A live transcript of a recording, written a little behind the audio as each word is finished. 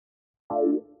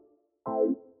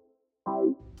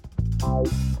You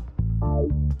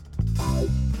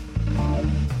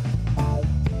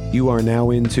are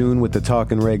now in tune with the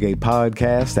Talkin' Reggae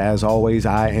podcast. As always,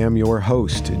 I am your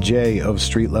host, Jay of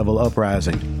Street Level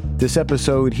Uprising. This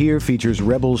episode here features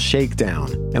Rebel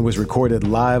Shakedown and was recorded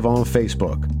live on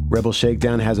Facebook. Rebel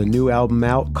Shakedown has a new album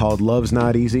out called Love's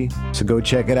Not Easy, so go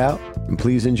check it out and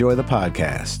please enjoy the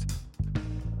podcast.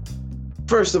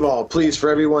 First of all, please,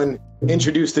 for everyone,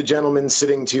 introduce the gentleman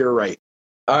sitting to your right.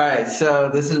 All right, so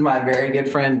this is my very good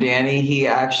friend, Danny. He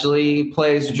actually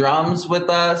plays drums with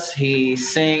us. He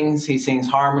sings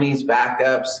harmonies,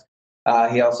 backups.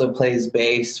 He also plays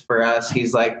bass for us.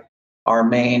 He's like our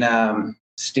main,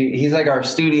 he's like our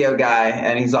studio guy,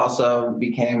 and he's also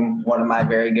became one of my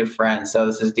very good friends. So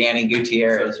this is Danny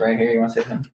Gutierrez right here. You want to say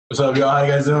something? What's up, y'all? How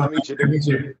you guys doing? Good to meet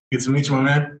you. Good to meet you, my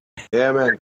man. Yeah,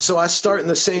 man. So I start in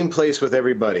the same place with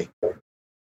everybody.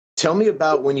 Tell me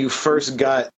about when you first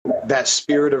got that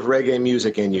spirit of reggae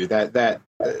music in you, that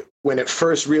when it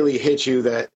first really hit you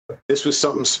that this was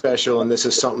something special and this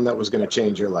is something that was going to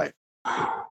change your life.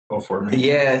 Go for me.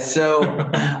 Yeah, so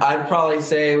I'd probably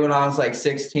say when I was like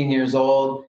 16 years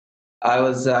old, I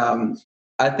was,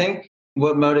 I think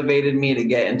what motivated me to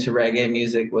get into reggae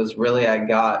music was really I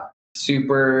got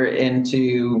super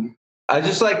into, I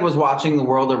just like was watching the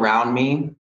world around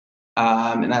me.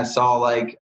 And I saw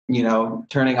like, you know,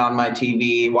 turning on my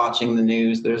TV, watching the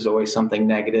news, there's always something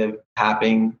negative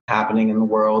happening in the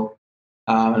world.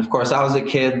 And of course, I was a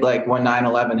kid, like when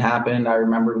 9/11 happened, I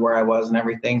remembered where I was and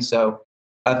everything. So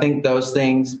I think those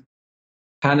things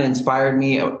kind of inspired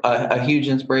me. A huge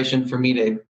inspiration for me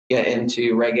to get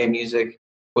into reggae music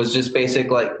was just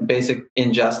basic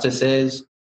injustices.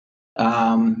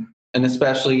 And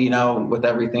especially, you know, with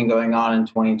everything going on in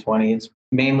 2020, it's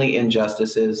mainly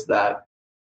injustices that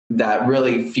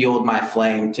really fueled my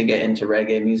flame to get into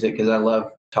reggae music, because I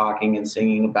love talking and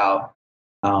singing about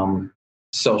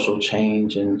social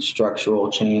change and structural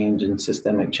change and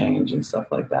systemic change and stuff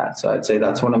like that. So I'd say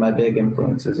that's one of my big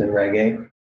influences in reggae.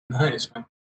 Nice, man.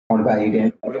 What about you,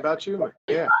 Dan? What about you?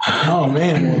 Yeah. Oh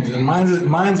man,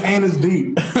 mine's ain't as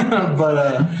deep,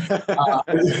 but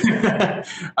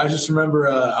I just remember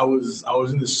I was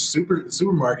in the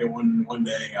supermarket one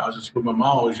day. I was just with my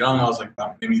mom. I was young. I was like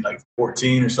maybe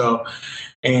 14 or so,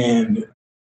 and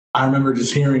I remember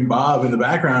just hearing Bob in the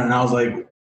background, and I was like,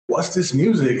 "What's this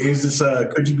music? Is this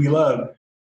Could You Be Loved?"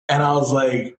 And I was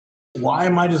like, why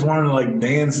am I just wanting to like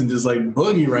dance and just like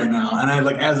boogie right now? And I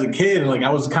as a kid, I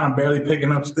was kind of barely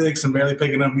picking up sticks and barely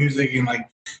picking up music and like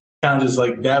kind of just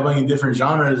like dabbling in different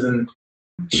genres. And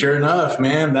sure enough,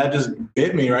 man, that just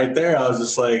bit me right there. I was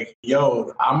just like,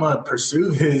 yo, I'm going to pursue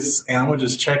this and I'm going to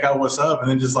just check out what's up. And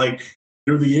then just like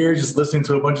through the years, just listening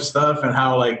to a bunch of stuff and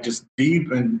how like just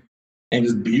deep and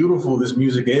just beautiful this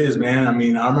music is, man. I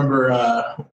mean, I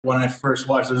remember when I first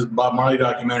watched this Bob Marley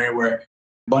documentary where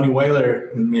Bunny Wailer,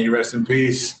 may he rest in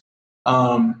peace.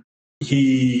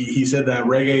 He said that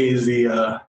reggae is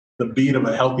the beat of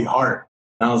a healthy heart.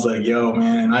 And I was like, yo,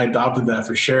 man, and I adopted that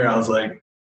for sure. I was like,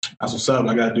 that's what's up.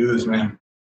 I got to do this, man.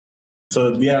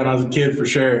 So yeah, when I was a kid, for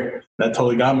sure, that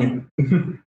totally got me.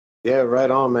 Yeah,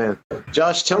 right on, man.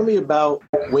 Josh, tell me about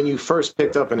when you first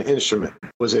picked up an instrument.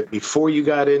 Was it before you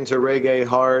got into reggae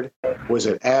hard? Was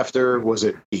it after? Was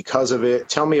it because of it?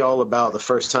 Tell me all about the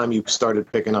first time you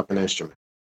started picking up an instrument.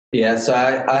 Yeah, so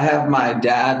I have my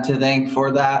dad to thank for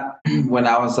that. When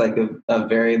I was like a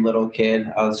very little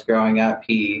kid, I was growing up,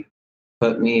 he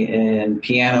put me in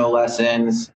piano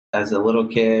lessons as a little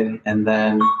kid. And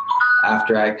then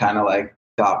after I kind of like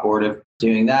got bored of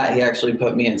doing that, he actually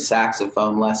put me in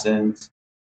saxophone lessons.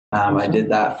 I did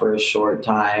that for a short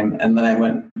time. And then I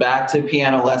went back to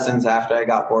piano lessons after I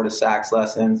got bored of sax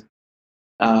lessons.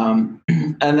 And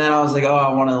then I was like, oh,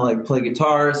 I want to like play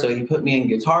guitar. So he put me in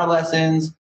guitar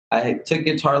lessons. I took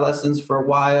guitar lessons for a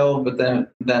while, but then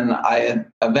I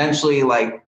eventually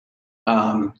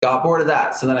got bored of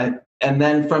that. So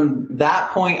then from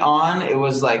that point on, it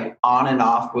was like on and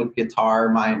off with guitar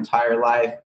my entire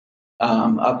life,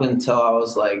 up until I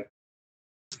was like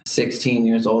 16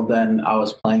 years old. Then I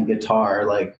was playing guitar.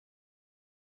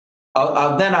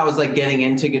 Then I was like getting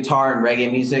into guitar and reggae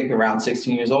music around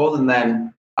 16 years old, and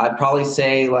then I'd probably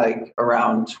say like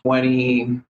around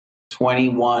 21,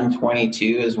 22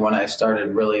 is when I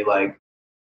started really like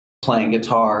playing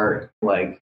guitar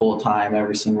like full time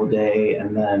every single day.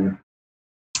 And then,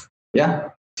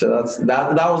 yeah, so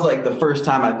that was like the first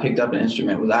time I picked up an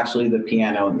instrument was actually the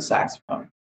piano and the saxophone.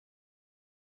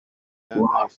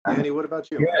 Wow. Danny, what about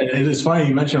you? Yeah, it's funny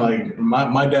you mentioned like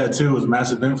my dad too was a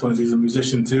massive influence. He's a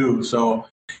musician too. So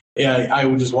yeah, I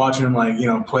would just watch him like,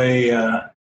 play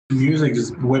music,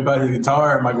 just whip out his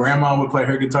guitar. My grandma would play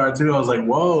her guitar too. I was like,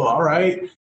 whoa, all right.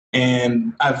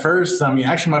 And at first, I mean,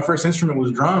 actually my first instrument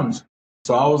was drums.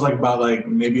 So I was like about like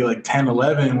maybe like 10,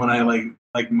 11 when I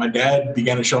like my dad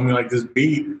began to show me like this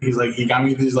beat. He's like, he got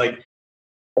me these like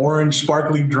orange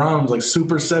sparkly drums, like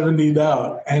super 70'd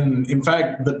out. And in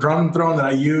fact, the drum throne that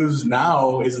I use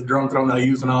now is a drum throne that I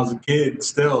used when I was a kid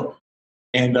still.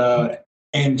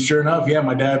 And sure enough, yeah,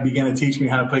 my dad began to teach me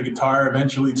how to play guitar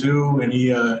eventually too. And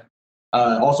he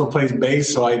also plays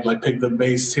bass, so I like picked up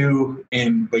bass too.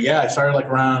 But yeah, I started like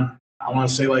around, I want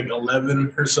to say like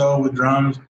 11 or so with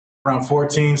drums. Around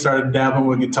 14, started dabbling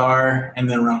with guitar, and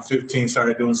then around 15,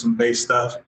 started doing some bass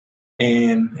stuff.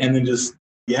 And then just,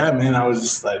 yeah, man, I was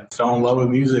just like fell in love with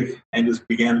music and just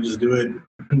began to just do it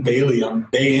daily, on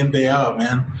day in, day out,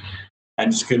 man. I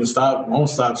just couldn't stop, won't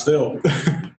stop still.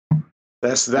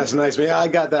 That's nice, man. I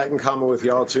got that in common with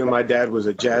y'all too. My dad was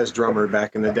a jazz drummer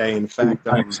back in the day. In fact,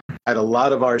 at a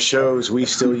lot of our shows, we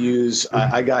still use.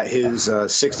 I got his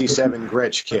 '67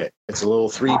 Gretsch kit. It's a little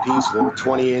 3-piece, little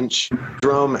 20-inch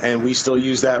drum, and we still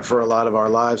use that for a lot of our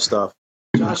live stuff.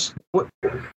 Josh,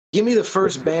 give me the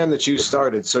first band that you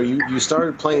started. So you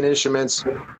started playing instruments.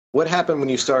 What happened when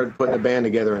you started putting a band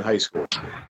together in high school?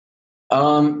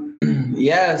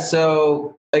 Yeah,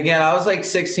 so again, I was like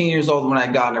 16 years old when I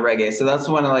got into reggae. So that's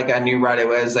when I knew right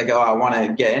away. I was like, oh, I want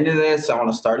to get into this. I want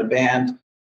to start a band.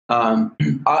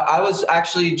 I was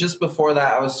actually, just before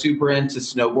that, I was super into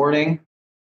snowboarding.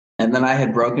 And then I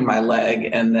had broken my leg.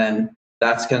 And then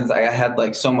that's because I had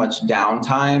like so much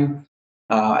downtime.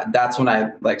 That's when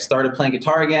I started playing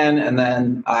guitar again. And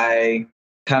then I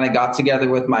kind of got together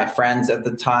with my friends at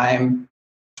the time.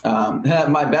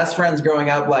 My best friends growing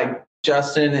up, like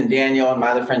Justin and Daniel and my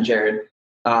other friend Jared.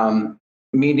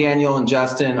 Me, Daniel, and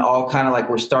Justin all kind of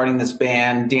were starting this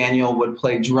band. Daniel would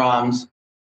play drums.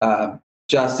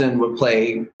 Justin would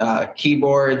play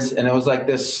keyboards. And it was like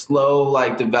this slow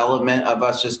development of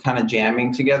us just kind of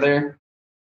jamming together.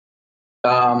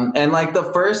 And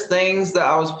the first things that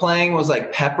I was playing was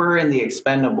Pepper and the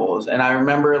Expendables. And I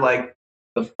remember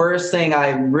the first thing I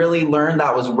really learned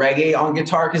that was reggae on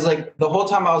guitar. Cause the whole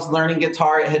time I was learning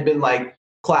guitar, it had been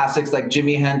classics like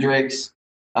Jimi Hendrix,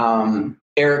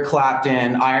 Eric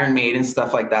Clapton, Iron Maiden,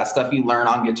 stuff like that. Stuff you learn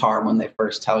on guitar when they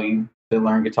first tell you to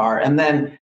learn guitar. And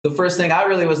then the first thing I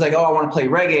really was like, oh, I want to play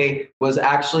reggae, was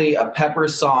actually a Pepper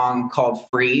song called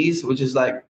Freeze, which is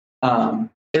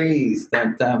Freeze,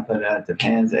 dun, dun, put out the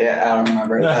pants. Yeah, I don't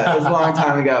remember. It was a long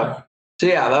time ago. So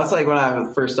yeah, that's when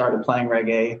I first started playing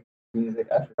reggae music.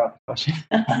 I forgot the question.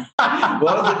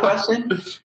 What was the question?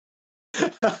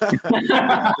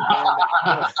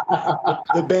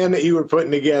 The band that you were putting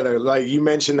together, you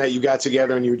mentioned that you got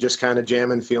together and you were just kind of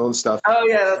jamming, feeling stuff. Oh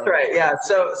yeah, that's right. Yeah,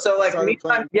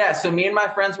 so me and my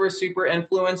friends were super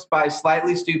influenced by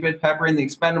Slightly Stoopid, Pepper and the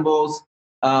Expendables,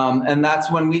 and that's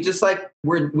when we just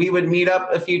we would meet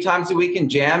up a few times a week and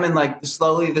jam, and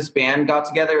slowly this band got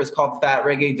together. It was called Fat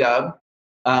Reggae Dub.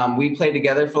 We played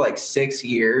together for 6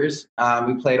 years.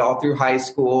 We played all through high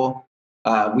school.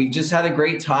 We just had a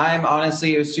great time.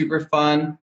 Honestly, it was super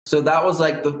fun. So that was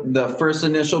the first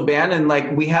initial band.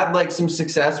 And we had some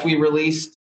success. We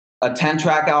released a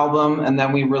 10-track album, and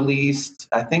then we released,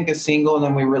 I think, a single, and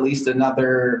then we released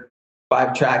another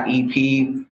 5-track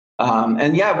EP.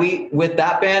 And yeah, with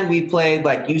that band, we played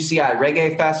UCI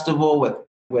Reggae Festival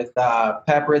with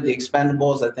Pepper, the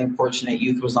Expendables. I think Fortunate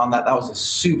Youth was on that. That was a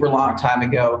super long time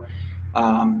ago.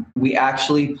 We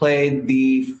actually played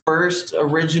the first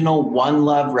original One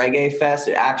Love Reggae Fest.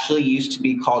 It actually used to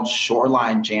be called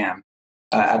Shoreline Jam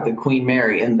at the Queen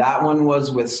Mary. And that one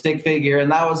was with Stick Figure.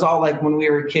 And that was all when we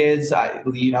were kids.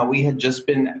 We had just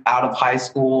been out of high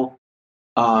school.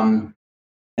 And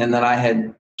then I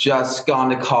had just gone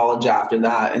to college after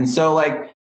that. And so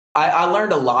I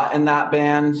learned a lot in that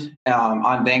band.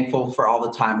 I'm thankful for all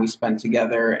the time we spent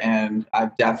together. And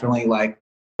I've definitely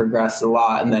progressed a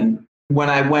lot. And then when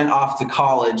I went off to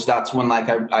college, that's when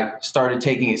I started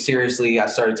taking it seriously. I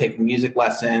started taking music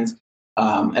lessons,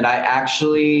 and I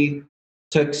actually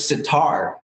took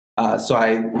sitar. So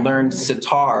I learned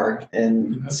sitar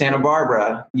in Santa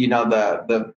Barbara,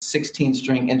 the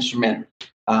 16-string instrument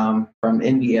from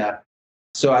India.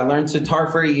 So I learned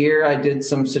sitar for a year. I did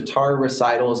some sitar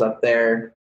recitals up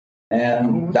there.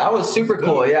 And that was super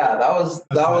cool. Yeah,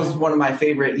 that was one of my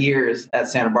favorite years at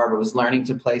Santa Barbara, was learning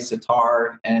to play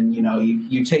sitar. And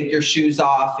you take your shoes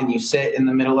off and you sit in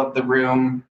the middle of the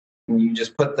room and you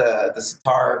just put the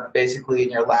sitar basically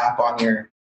in your lap on your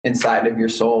inside of your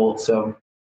soul. So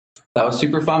that was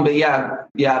super fun. But yeah,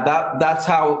 that's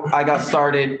how I got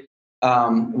started.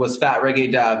 Was Fat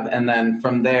Reggae Dub, and then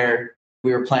from there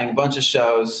we were playing a bunch of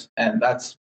shows, and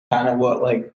that's kind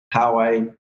of how I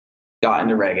got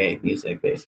into reggae music,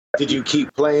 basically. Did you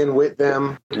keep playing with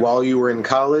them while you were in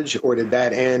college, or did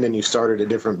that end and you started a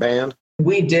different band?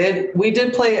 We did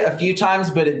play a few times,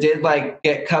 but it did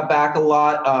get cut back a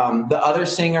lot. The other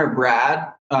singer,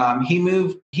 Brad,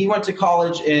 he went to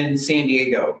college in San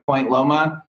Diego, Point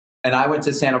Loma, and I went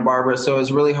to Santa Barbara. So it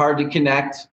was really hard to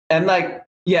connect. And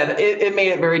it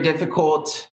made it very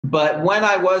difficult. But when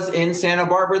I was in Santa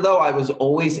Barbara, though, I was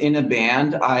always in a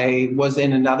band. I was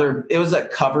in it was a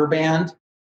cover band.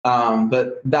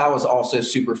 But that was also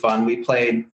super fun. We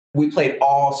played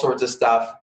all sorts of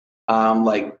stuff,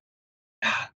 like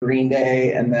Green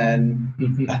Day, and then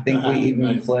I think we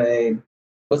even played,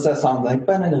 what's that song, like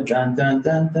like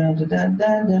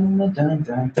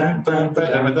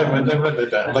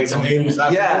some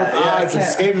 80s. It's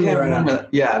escaping me right now.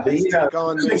 Yeah, sing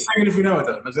it if you know it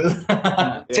though.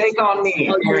 Take on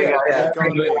Me.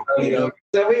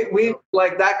 So we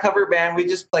like that cover band. We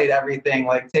just played everything,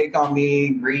 like Take on Me,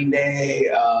 Green Day,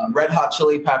 Red Hot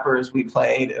Chili Peppers. We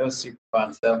played. It was super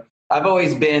fun. So I've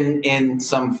always been in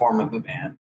some form of a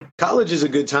band. College is a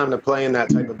good time to play in that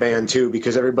type of band too,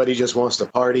 because everybody just wants to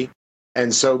party.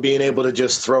 And so being able to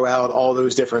just throw out all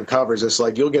those different covers, it's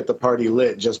like you'll get the party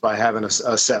lit just by having a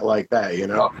set like that, you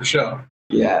know? Oh, for sure.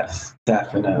 Yes,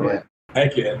 definitely. Yeah.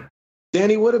 Heck yeah.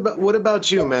 Danny, what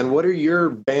about you, man? What are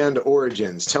your band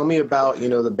origins? Tell me about,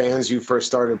 the bands you first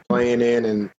started playing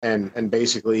in and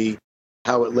basically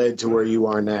how it led to where you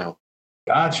are now.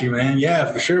 Got you, man.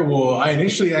 Yeah, for sure. Well, I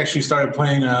initially actually started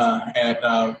playing at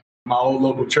my old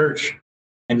local church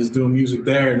and just doing music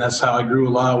there. And that's how I grew a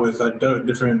lot with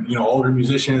different, older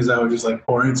musicians that would just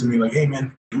pour into me like, hey,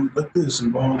 man, dude, look this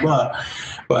and blah, blah, blah.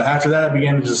 But after that, I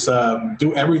began to just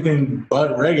do everything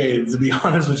but reggae, to be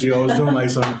honest with you. I was doing I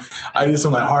did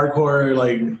some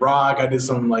hardcore, rock. I did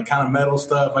some kind of metal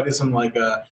stuff. I did some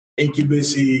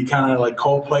Incubus-y kind of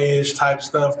Coldplay-ish type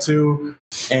stuff too.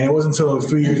 And it wasn't until a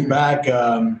few years back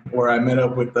where I met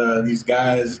up with these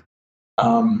guys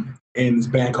in this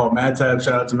band called Mad Tab.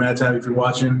 Shout out to Mad Tab if you're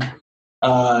watching.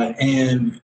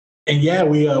 And yeah,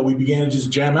 we began to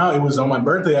just jam out. It was on my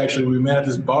birthday, actually. We met at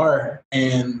this bar,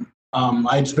 and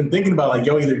I just been thinking about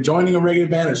either joining a reggae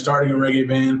band or starting a reggae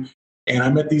band. And I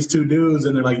met these two dudes,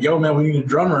 and they're like, yo, man, we need a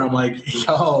drummer. I'm like,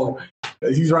 yo,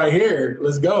 he's right here.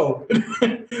 Let's go.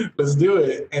 Let's do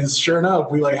it. And sure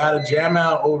enough, we had a jam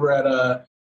out over at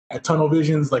Tunnel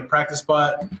Vision's practice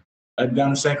spot down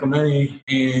in San Clemente,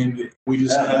 and we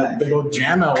just had a big old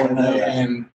jam out one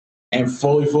night, and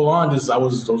full on. I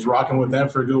was rocking with them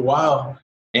for a good while,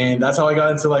 and that's how I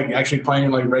got into actually playing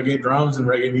reggae drums and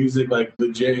reggae music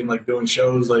legit, and doing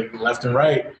shows left and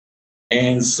right.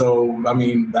 And so, I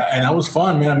mean, and that was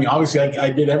fun, man. I mean, obviously, I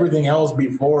did everything else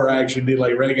before I actually did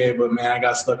reggae, but man, I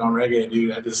got stuck on reggae,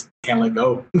 dude. I just can't let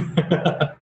go.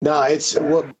 No, it's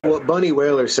what Bunny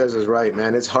Wailer says is right,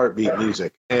 man. It's heartbeat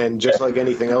music, and just like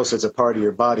anything else, it's a part of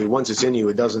your body. Once it's in you,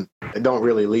 it don't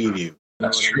really leave you.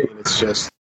 That's true. I mean?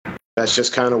 That's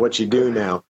just kind of what you do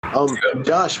now.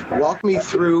 Josh, walk me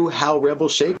through how Rebel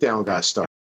Shakedown got started.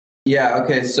 Yeah.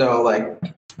 Okay. So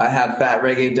I had Fat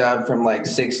Reggae Dub from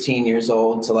 16 years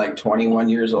old to 21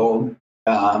 years old.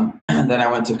 And then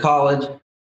I went to college.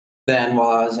 Then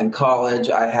while I was in college,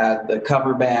 I had the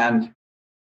cover band.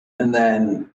 And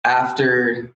then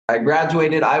after I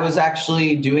graduated, I was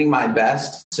actually doing my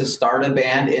best to start a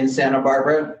band in Santa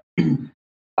Barbara.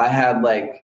 I had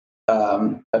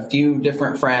a few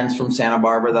different friends from Santa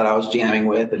Barbara that I was jamming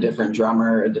with, a different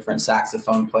drummer, a different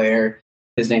saxophone player.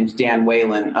 His name's Dan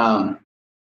Whalen.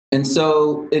 And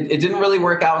so it didn't really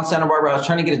work out in Santa Barbara. I was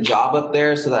trying to get a job up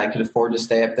there so that I could afford to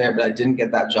stay up there, but I didn't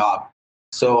get that job.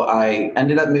 So I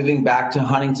ended up moving back to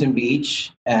Huntington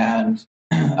Beach, and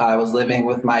I was living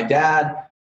with my dad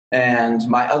and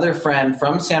my other friend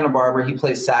from Santa Barbara. He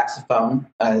plays saxophone.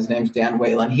 His name's Dan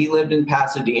Whalen. He lived in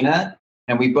Pasadena,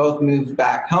 and we both moved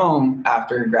back home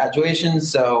after graduation.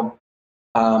 So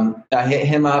I hit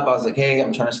him up. I was like, hey,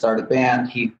 I'm trying to start a band.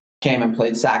 He came and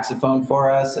played saxophone for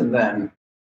us, and then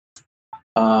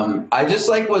I just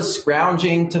was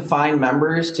scrounging to find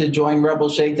members to join Rebel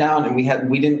Shakedown, and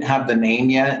we didn't have the name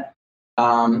yet.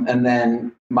 And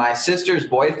then my sister's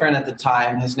boyfriend at the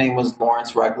time, his name was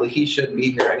Lawrence Rugley. He should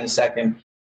be here any second.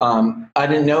 I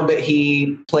didn't know, but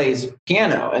he plays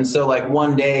piano. And so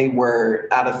one day we're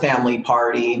at a family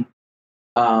party,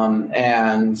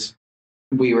 and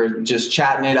we were just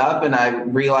chatting it up, and I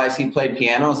realized he played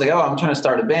piano. I was like, oh, I'm trying to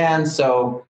start a band.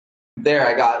 So there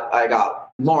I got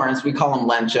Lawrence. We call him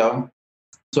Lencho.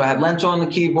 So I had Lencho on the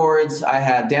keyboards. I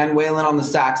had Dan Whalen on the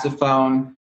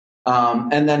saxophone.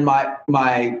 And then my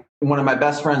one of my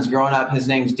best friends growing up, his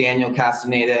name's Daniel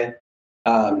Castaneda.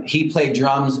 he played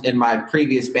drums in my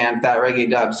previous band, Fat Reggae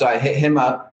Dub. So I hit him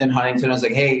up in Huntington. I was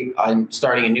like, hey, I'm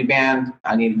starting a new band.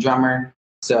 I need a drummer.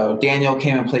 So Daniel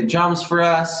came and played drums for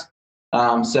us.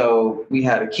 So we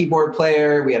had a keyboard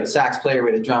player, we had a sax player,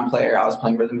 we had a drum player. I was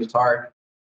playing rhythm guitar.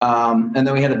 And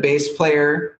then we had a bass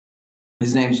player.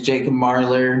 His name's Jacob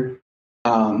Marler.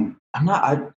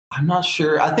 I'm not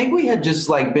sure. I think we had just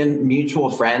like been mutual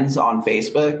friends on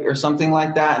Facebook or something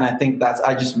like that. And I think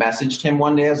I just messaged him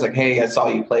one day. I was like, hey, I saw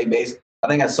you play bass. I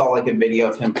think I saw like a video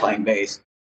of him playing bass.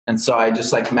 And so I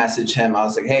just like messaged him. I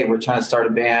was like, hey, we're trying to start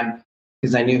a band,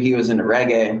 because I knew he was into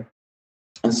reggae.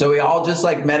 And so we all just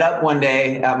like met up one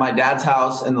day at my dad's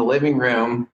house in the living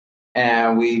room,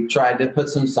 and we tried to put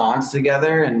some songs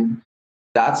together. And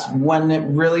that's when it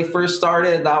really first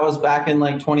started. That was back in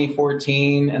like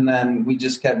 2014. And then we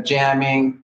just kept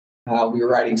jamming. We were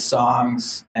writing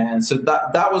songs. And so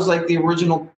that was like the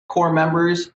original core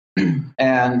members.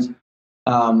 And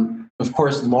of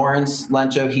course, Lawrence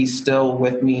Lencho, he's still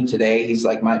with me today. He's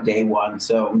like my day one.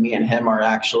 So me and him are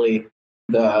actually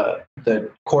the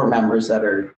core members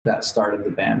that started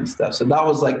the band and stuff. So that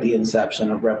was like the inception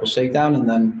of Rebel Shakedown. And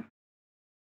then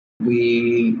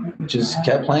we just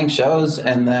kept playing shows,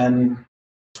 and then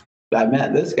I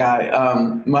met this guy.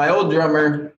 My old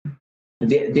drummer,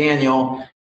 Daniel,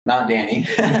 not Danny.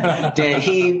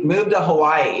 He moved to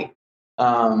Hawaii.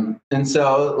 And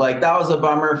so like that was a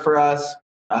bummer for us.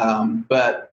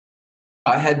 But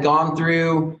I had gone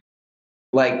through,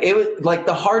 like, it was like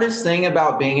the hardest thing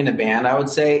about being in a band, I would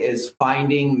say, is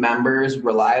finding members,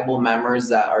 reliable members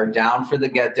that are down for the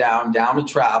get down to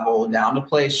travel, down to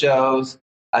play shows.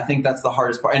 I think that's the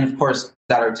hardest part. And of course,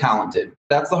 that are talented.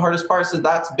 That's the hardest part. So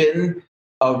that's been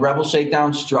a Rebel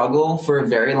Shakedown struggle for a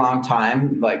very long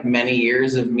time, like many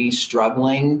years of me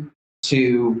struggling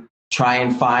to try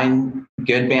and find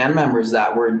good band members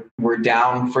that were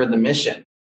down for the mission.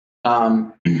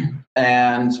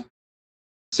 And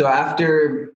so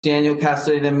after Daniel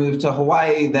Castellano moved to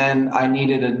Hawaii, then I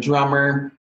needed a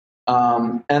drummer.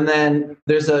 And then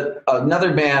there's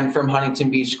another band from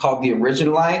Huntington Beach called the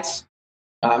Originalites.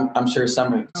 I'm sure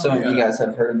some of you guys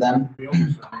have heard of them.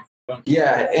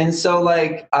 Yeah, and so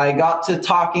like I got to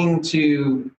talking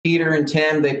to Peter and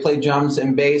Tim. They played drums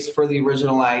and bass for the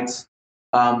Originalites.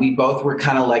 We both were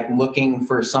kind of like looking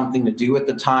for something to do at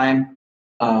the time.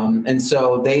 And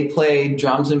so they played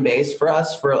drums and bass for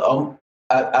us for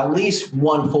at least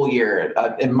one full year.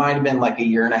 It might have been like a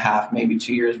year and a half, maybe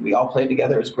 2 years. We all played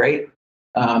together. It was great.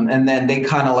 And then they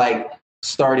kind of like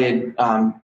started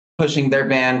pushing their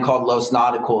band called Los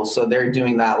Nauticals. So they're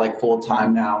doing that like full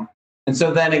time now. And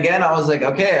so then again, I was like,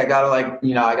 okay, I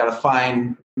gotta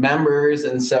find members.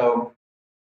 And so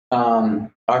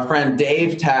our friend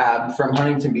Dave Tab from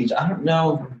Huntington Beach, From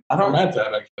Matt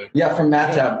Tab, actually. Yeah, from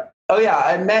Matt Tab. Oh yeah,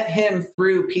 I met him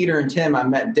through Peter and Tim. I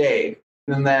met Dave.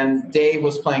 And then Dave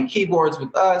was playing keyboards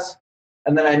with us.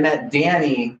 And then I met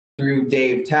Danny through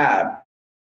Dave Tab.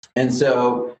 And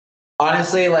so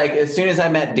honestly, like as soon as I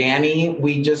met Danny,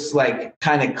 we just like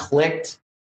kind of clicked.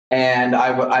 And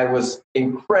I was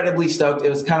incredibly stoked. It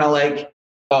was kind of like,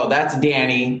 oh, that's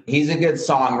Danny. He's a good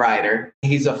songwriter.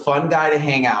 He's a fun guy to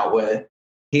hang out with.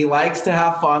 He likes to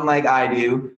have fun like I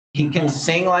do. He can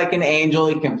sing like an angel.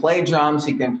 He can play drums.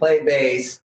 He can play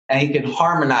bass. And he can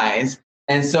harmonize.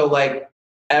 And so like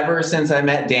ever since I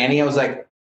met Danny, I was like,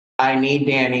 I need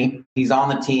Danny. He's on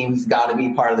the team. He's got to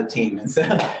be part of the team. And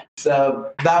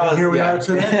so that was... Here we are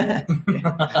today.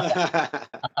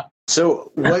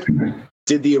 So what...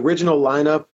 Did the original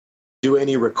lineup do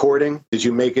any recording? Did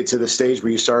you make it to the stage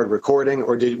where you started recording,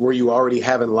 or were you already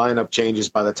having lineup changes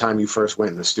by the time you first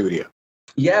went in the studio?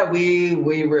 Yeah, we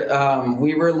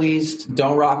released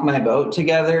 "Don't Rock My Boat"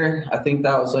 together. I think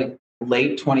that was like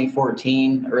late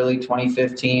 2014, early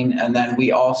 2015, and then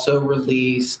we also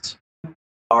released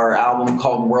our album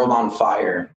called "World on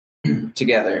Fire"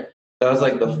 together. That was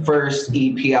like the first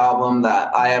EP album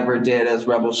that I ever did as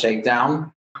Rebel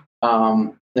Shakedown.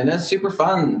 And it's super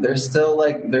fun. There's still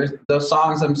there's those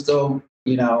songs. I'm still,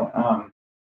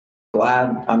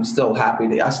 glad. I'm still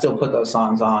happy I still put those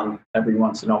songs on every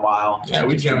once in a while. Yeah,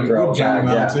 we jam them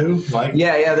out too.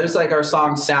 Yeah. There's like our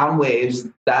song "Sound Waves."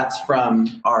 That's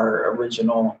from our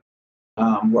original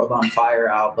 "World on Fire"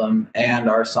 album, and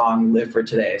our song "Live for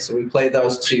Today." So we play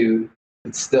those two.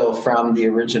 It's still from the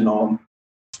original,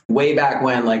 way back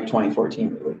when, like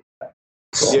 2014.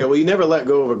 Cool. Yeah, well, you never let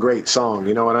go of a great song.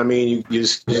 You know what I mean? You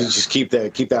just keep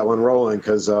that one rolling,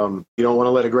 because you don't want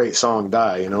to let a great song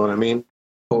die. You know what I mean?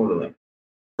 Totally.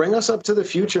 Bring us up to the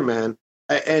future, man,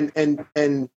 and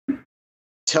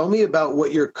tell me about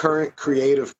what your current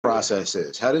creative process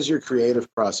is. How does your creative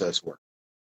process work?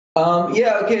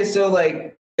 Yeah. Okay. So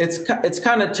like, it's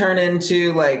kind of turned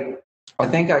into like, I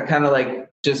think I kind of like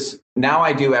just now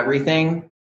I do everything.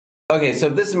 Okay. So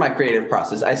this is my creative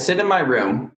process. I sit in my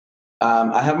room.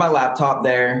 I have my laptop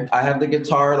there. I have the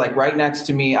guitar like right next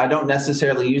to me. I don't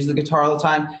necessarily use the guitar all the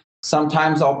time.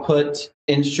 Sometimes I'll put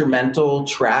instrumental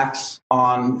tracks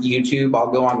on YouTube.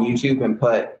 I'll go on YouTube and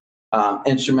put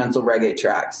instrumental reggae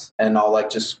tracks, and I'll like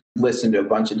just listen to a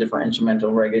bunch of different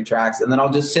instrumental reggae tracks, and then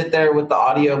I'll just sit there with the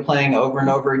audio playing over and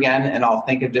over again, and I'll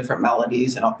think of different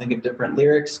melodies and I'll think of different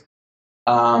lyrics.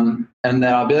 And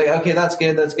then I'll be like, okay, that's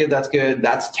good, that's good, that's good,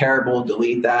 that's terrible,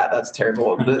 delete that, that's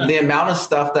terrible. The amount of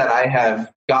stuff that I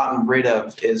have gotten rid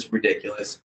of is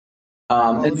ridiculous.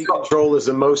 Quality control is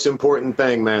the most important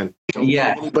thing, man.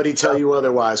 Yeah. Anybody tell you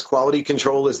otherwise? Quality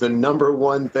control is the number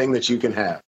one thing that you can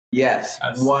have. Yes,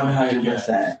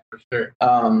 100%. For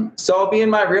sure. So I'll be in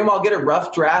my room. I'll get a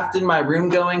rough draft in my room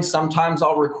going. Sometimes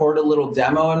I'll record a little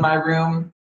demo in my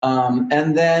room.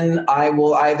 And then I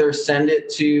will either send it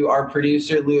to our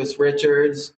producer, Lewis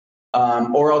Richards,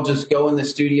 or I'll just go in the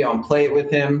studio and play it with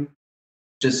him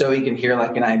just so he can hear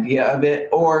like an idea of it.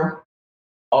 Or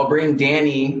I'll bring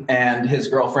Danny and his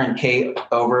girlfriend, Kate,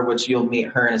 over, which you'll meet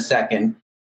her in a second.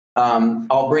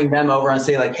 I'll bring them over and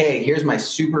say like, hey, here's my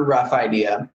super rough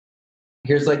idea.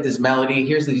 Here's like this melody.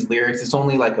 Here's these lyrics. It's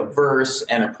only like a verse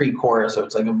and a pre-chorus. So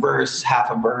it's like a verse,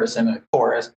 half a verse, and a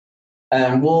chorus.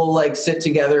 And we'll like sit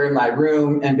together in my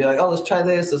room and be like, oh, let's try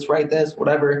this. Let's write this,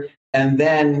 whatever. And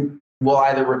then we'll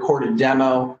either record a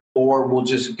demo or we'll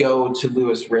just go to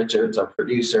Lewis Richards, our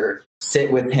producer,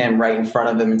 sit with him right in front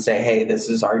of him and say, hey, this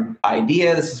is our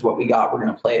idea. This is what we got. We're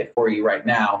going to play it for you right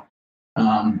now.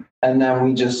 And then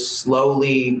we just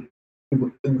slowly,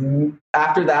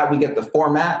 after that, we get the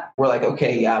format. We're like,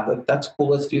 okay, yeah, that's cool.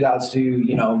 Let's do that. Let's do,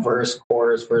 verse,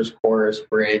 chorus,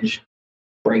 bridge,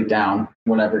 breakdown,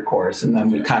 whatever chorus. And then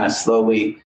we kind of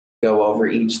slowly go over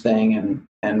each thing.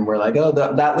 And we're like, oh,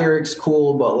 that lyric's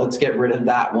cool, but let's get rid of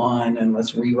that one. And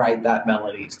let's rewrite that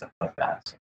melody, stuff like that.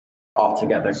 So, all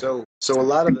together. So a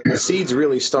lot of the seeds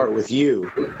really start with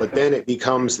you, but then it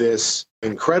becomes this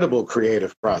incredible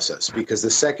creative process, because the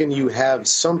second you have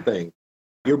something,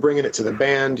 you're bringing it to the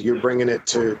band, you're bringing it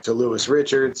to Lewis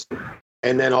Richards,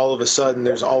 and then all of a sudden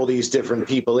there's all these different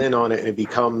people in on it, and it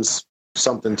becomes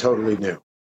something totally new.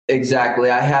 Exactly.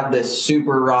 I have this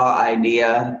super raw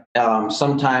idea.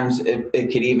 Sometimes it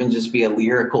could even just be a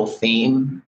lyrical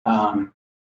theme.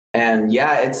 And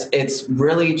yeah, it's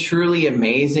really truly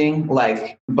amazing.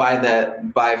 Like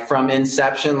from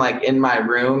inception, like in my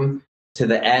room to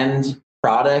the end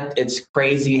product, it's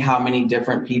crazy how many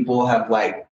different people have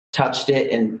like touched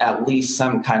it in at least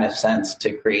some kind of sense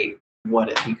to create what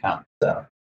it becomes. So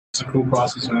it's a cool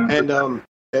process, man. And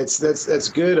that's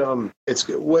good. It's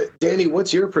good. Danny,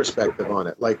 what's your perspective on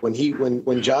it? Like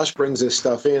when Josh brings this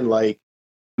stuff in, like,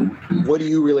 what do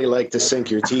you really like to sink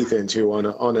your teeth into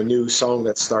on a new song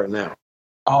that's starting out?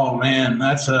 Oh man,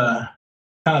 that's kind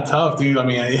of tough, dude. I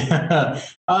mean,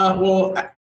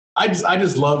 well, I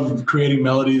just love creating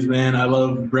melodies, man. I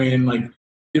love bringing like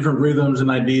different rhythms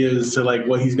and ideas to like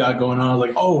what he's got going on.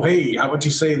 Like, oh, hey, how about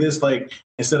you say this? Like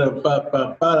instead of ba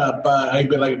ba ba da ba, I'd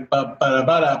be like ba ba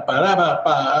ba da ba da ba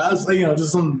ba.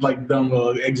 Just some like dumb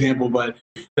example. But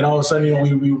then all of a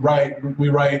sudden, we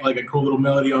write like a cool little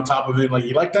melody on top of it. Like,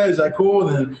 you like that? Is that cool?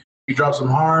 And then we drop some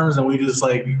harms, and we just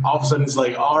like all of a sudden it's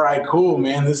like, all right, cool,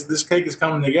 man. This cake is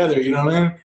coming together. You know what I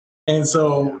mean? And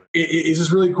so it's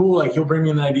just really cool. Like he'll bring me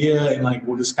an idea, and like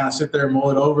we'll just kind of sit there and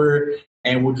mull it over,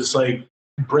 and we'll just like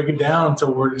break it down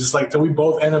until we're just like, till we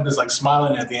both end up just like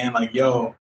smiling at the end, like,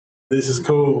 yo, this is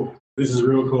cool. This is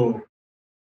real cool.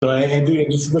 So, and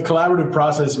dude, the collaborative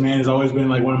process, man, has always been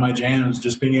like one of my jams,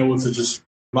 just being able to just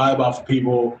vibe off of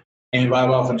people and vibe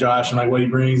off of Josh and like what he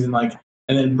brings, and like,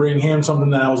 and then bring him something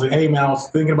that I was like, hey man, I was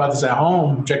thinking about this at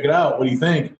home. Check it out. What do you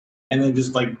think? And then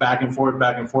just like back and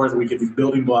forth, we get these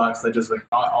building blocks that just like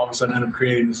all of a sudden end up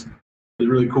creating this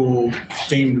really cool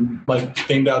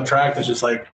themed out track that's just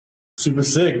like super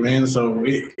sick, man. So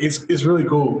it's really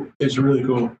cool. It's really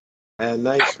cool. And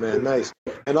nice, man, nice.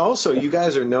 And also, you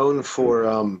guys are known for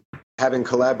having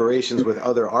collaborations with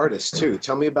other artists too.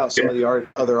 Tell me about some of the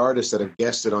other artists that have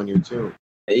guested on your tune.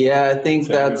 Yeah, I think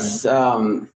that's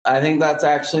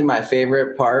actually my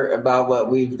favorite part about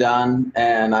what we've done,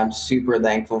 and I'm super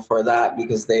thankful for that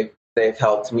because they've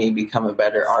helped me become a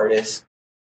better artist.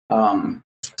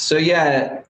 So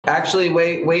yeah, actually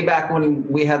way back when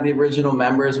we had the original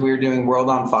members, we were doing World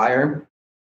on Fire.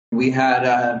 We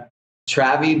had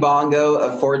Travi Bongo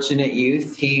of Fortunate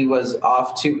Youth. They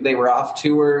were off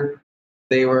tour.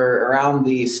 They were around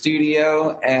the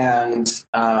studio, and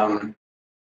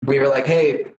we were like,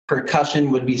 hey,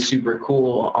 percussion would be super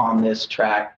cool on this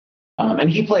track. And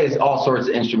he plays all sorts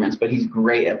of instruments, but he's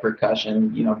great at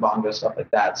percussion, you know, bongo, stuff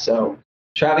like that. So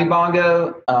Travi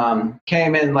Bongo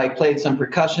came in, like played some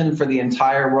percussion for the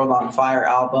entire World on Fire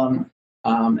album.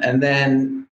 And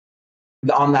then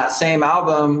on that same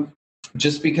album,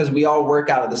 just because we all work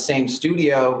out of the same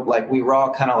studio, like we were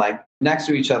all kind of like next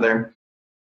to each other,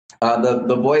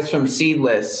 the boys from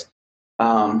Seedless,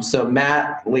 so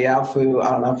Matt Liaofu, I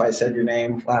don't know if I said your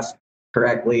name last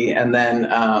correctly, and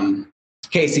then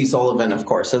Casey Sullivan, of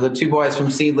course. So the two boys from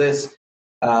Seedless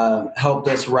helped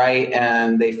us write,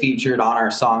 and they featured on our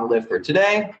song Live for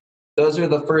Today. Those were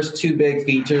the first two big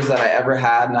features that I ever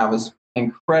had, and I was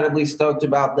incredibly stoked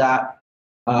about that.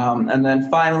 And then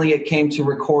finally it came to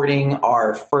recording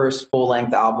our first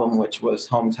full-length album, which was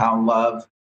Hometown Love,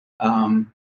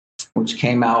 which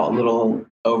came out a little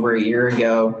over a year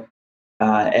ago.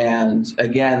 And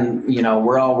again, you know,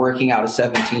 we're all working out of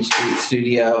 17th Street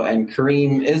Studio, and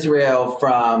Kareem Israel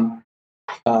from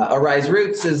Arise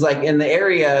Roots is like in the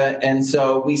area. And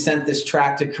so we sent this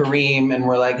track to Kareem, and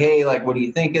we're like, hey, like, what do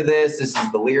you think of this? This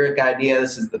is the lyric idea.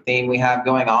 This is the theme we have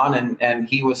going on. And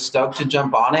he was stoked to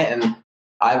jump on it. And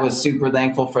I was super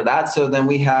thankful for that. So then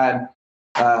we had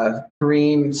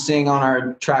Kareem sing on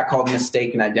our track called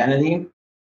Mistaken Identity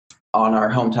on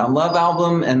our Hometown Love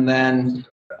album. And then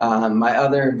my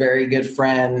other very good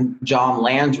friend, John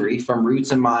Landry from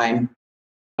Roots and Mine,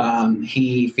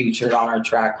 he featured on our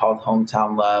track called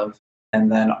Hometown Love.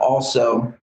 And then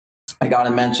also, I got to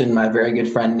mention my very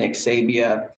good friend, Nick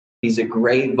Sabia. He's a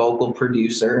great vocal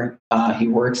producer. He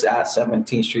works at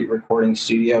 17th Street Recording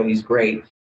Studio. He's great.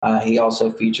 He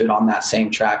also featured on that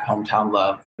same track, Hometown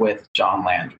Love, with John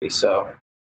Landry. So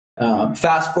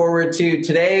fast forward to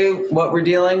today, what we're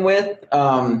dealing with.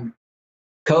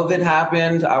 COVID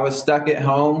happened. I was stuck at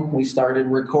home. We started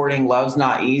recording Love's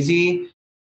Not Easy.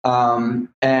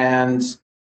 And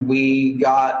we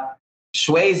got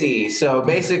Shwazy. So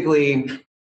basically,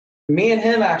 me and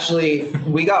him actually,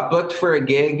 we got booked for a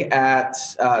gig at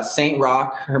St.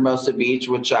 Roch, Hermosa Beach,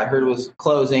 which I heard was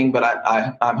closing, but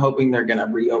I'm hoping they're going to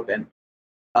reopen.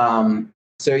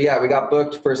 So yeah, we got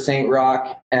booked for St.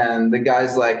 Roch, and the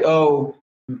guy's like, oh,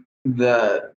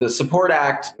 the support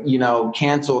act, you know,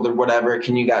 canceled or whatever.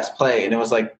 Can you guys play? And it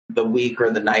was like the week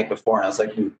or the night before. And I was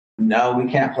like, no,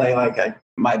 we can't play. Like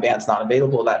my band's not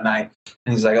available that night.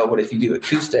 And he's like, oh, what if you do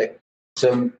acoustic?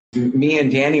 So me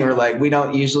and Danny were like, we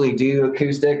don't usually do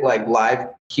acoustic, like live,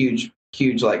 huge,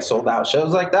 like sold out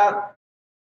shows like that.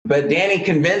 But Danny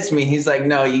convinced me. He's like,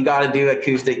 no, you got to do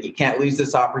acoustic. You can't lose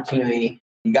this opportunity.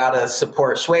 You got to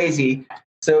support Shwazy.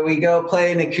 So we go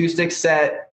play an acoustic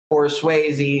set for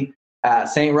Shwazy at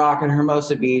St. Roch and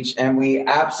Hermosa Beach, and we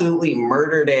absolutely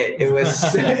murdered it. It was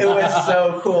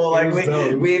so cool. Like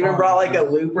we even brought like a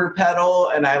looper pedal,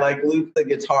 and I like looped the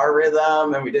guitar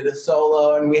rhythm, and we did a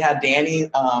solo, and we had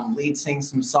Danny lead sing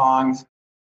some songs.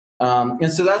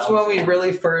 And so that's when we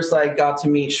really first like got to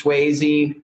meet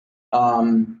Shwazy.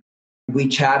 We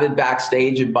chatted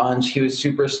backstage a bunch. He was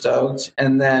super stoked.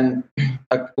 And then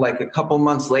like a couple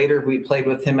months later, we played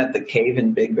with him at the Cave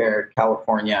in Big Bear,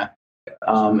 California.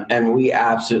 And we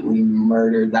absolutely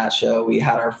murdered that show. We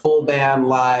had our full band,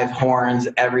 live, horns,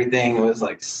 everything. It was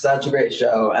like such a great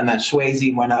show. And then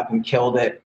Shwazy went up and killed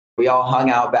it. We all hung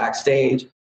out backstage.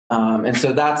 And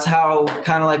so that's how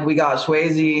kind of like we got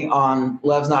Shwazy on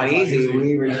Love's Not Easy.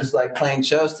 We were just like playing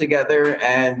shows together,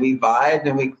 and we vibed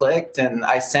and we clicked. And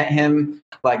I sent him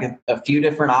like a few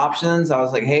different options. I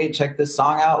was like, hey, check this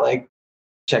song out. Like,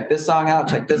 check this song out,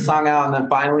 check this song out. And then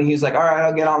finally he's like, all right,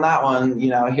 I'll get on that one. You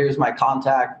know, here's my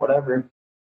contact, whatever.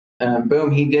 And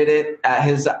boom, he did it at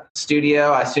his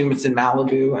studio. I assume it's in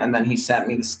Malibu. And then he sent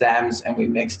me the stems, and we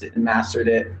mixed it and mastered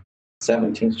it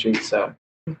 17th Street. So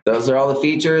those are all the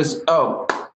features.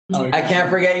 I can't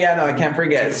forget. Yeah, no, I can't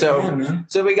forget. So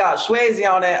we got Shwazy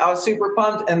on it. I was super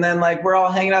pumped. And then like we're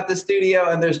all hanging out the studio,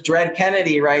 and there's Dread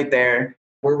Kennedy right there.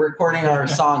 We're recording our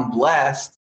song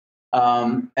Blessed.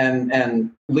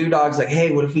 And Lou Dog's like,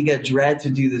 hey, what if we get Dread to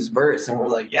do this verse? And we're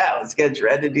like, yeah, let's get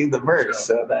Dread to do the verse.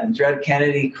 So then Dread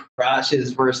Kennedy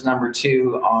crushes verse number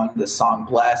 2 on the song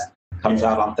Blessed. Comes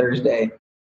out on Thursday.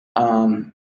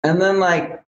 And then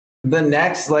like the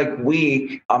next like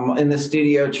week, I'm in the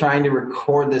studio trying to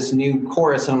record this new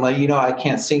chorus. And I'm like, you know, I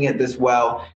can't sing it this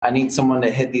well. I need someone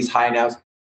to hit these high notes.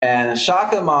 And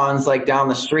Shakamon's like down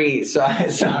the street. So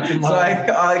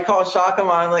I call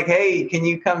Shakaman. I'm like, hey, can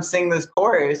you come sing this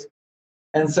chorus?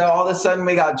 And so all of a sudden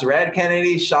we got Dread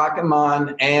Kennedy,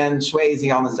 Shakaman, and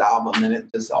Shwazy on this album. And it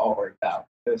just all worked out.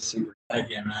 It was super.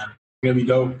 Heck yeah, man. It's going to be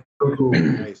dope. Cool.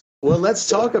 Nice. Well, let's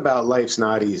talk about Life's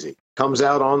Not Easy. comes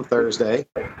out on Thursday.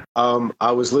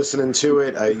 I was listening to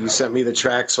it. You sent me the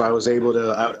track, so I was able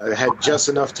to. I had just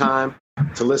enough time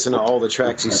to listen to all the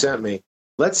tracks you sent me.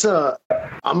 Let's. I'm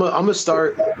gonna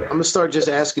start just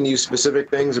asking you specific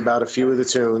things about a few of the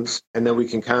tunes, and then we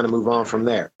can kind of move on from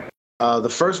there. The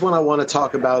first one I want to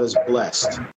talk about is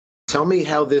 "Blessed." Tell me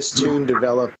how this tune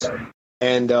developed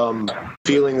and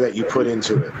feeling that you put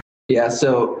into it. Yeah,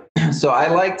 so I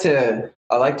like to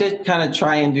kind of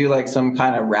try and do like some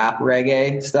kind of rap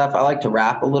reggae stuff. I like to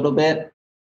rap a little bit.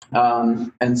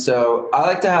 And so I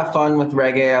like to have fun with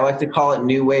reggae. I like to call it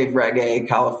new wave reggae,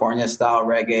 California style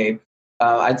reggae.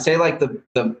 I'd say like the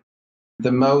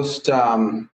most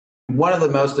one of the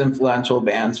most influential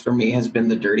bands for me has been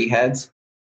the Dirty Heads.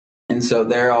 And so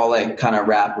they're all like kind of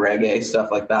rap reggae,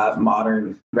 stuff like that,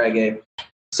 modern reggae.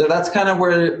 So that's kind of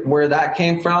where that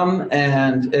came from.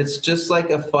 And it's just like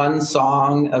a fun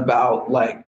song about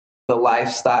like the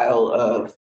lifestyle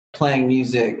of playing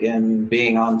music and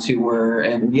being on tour.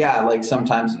 And yeah, like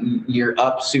sometimes you're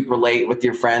up super late with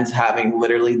your friends having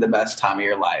literally the best time of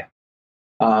your life.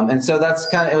 And so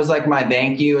that's it was like my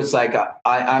thank you. It's like,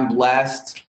 I'm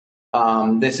blessed.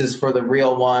 This is for the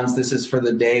real ones. This is for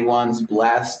the day ones.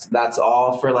 Blessed. That's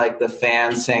all for like the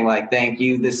fans saying like, thank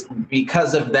you. This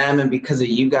because of them and because of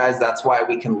you guys. That's why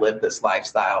we can live this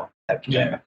lifestyle.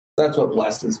 Yeah. That's what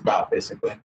Blessed is about,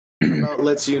 basically.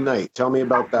 Let's Unite. Tell me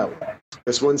about that one.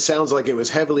 This one sounds like it was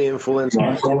heavily influenced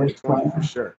by 2020 for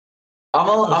sure. I'm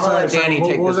gonna let Danny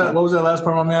take this one. What was that last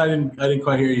part, my man? I didn't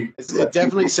quite hear you. It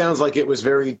definitely sounds like it was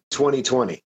very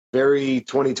 2020, very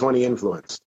 2020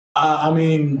 influenced. I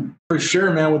mean, for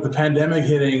sure, man, with the pandemic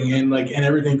hitting and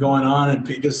everything going on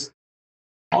and just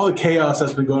all the chaos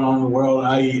that's been going on in the world,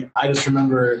 I just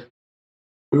remember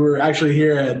we were actually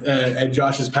here at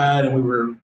Josh's pad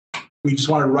and we just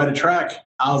wanted to write a track.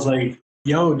 I was like,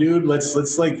 yo, dude, let's talk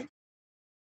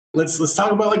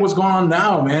about like what's going on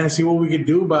now, man, and see what we could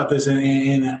do about this.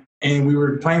 And we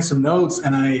were playing some notes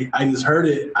and I just heard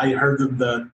it. I heard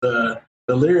the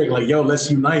lyric like, yo,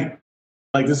 let's unite.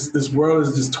 Like this world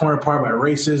is just torn apart by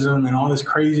racism and all this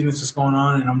craziness that's going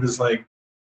on. And I'm just like,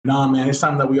 nah, man, it's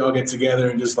time that we all get together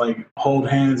and just like hold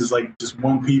hands as like just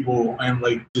one people and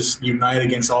like just unite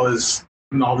against all this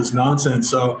nonsense.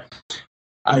 So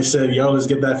I said, yo, let's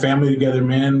get that family together,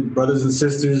 man. Brothers and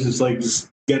sisters,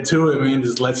 just get to it, man.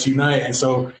 Just let's unite. And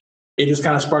so it just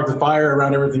kind of sparked the fire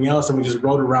around everything else. And we just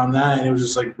wrote around that. And it was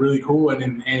just like really cool.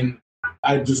 And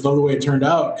I just love the way it turned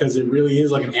out because it really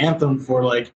is like an anthem for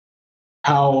like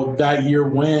how that year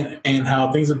went and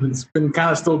how things have been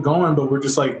kind of still going, but we're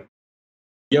just like,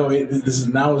 yo,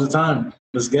 now is the time.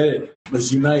 Let's get it.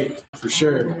 Let's unite for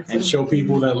sure and show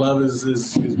people that love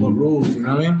is what rules. You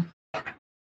know what I mean?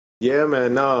 Yeah,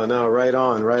 man. No, right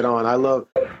on.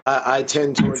 I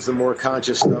tend towards the more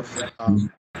conscious stuff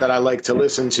that I like to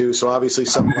listen to. So obviously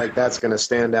something like that's going to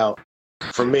stand out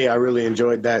for me. I really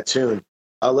enjoyed that tune.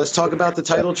 Let's talk about the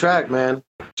title track, man.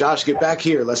 Josh, get back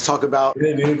here. Let's talk about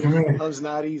Love's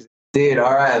Not Easy. Dude,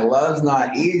 all right. Love's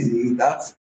Not Easy.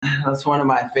 That's one of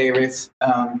my favorites.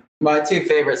 My two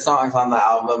favorite songs on the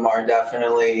album are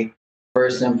definitely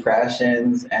First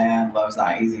Impressions and Love's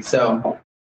Not Easy. So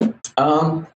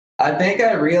I think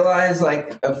I realized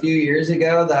like a few years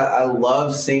ago that I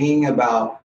love singing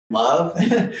about love,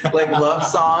 like love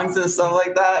songs and stuff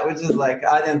like that, which is like,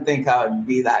 I didn't think I would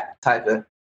be that type of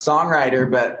songwriter,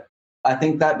 but I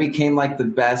think that became like the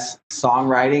best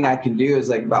songwriting I can do is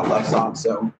like about love songs.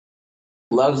 So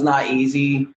Love's Not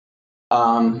Easy.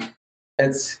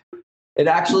 It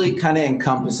actually kind of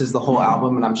encompasses the whole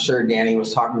album. And I'm sure Danny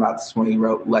was talking about this when he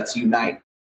wrote Let's Unite.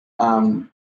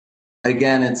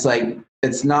 Again, it's like,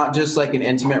 it's not just like an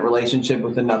intimate relationship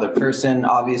with another person.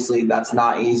 Obviously that's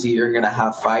not easy. You're going to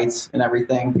have fights and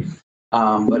everything.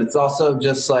 But it's also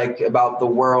just like about the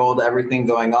world, everything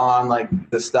going on, like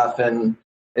the stuff in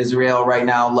Israel right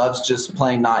now. Love's just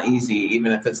plain not easy,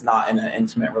 even if it's not in an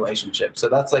intimate relationship. So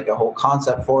that's like a whole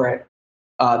concept for it.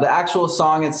 The actual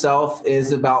song itself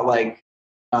is about like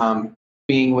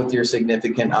being with your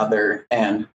significant other,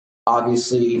 and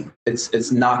obviously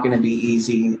it's not going to be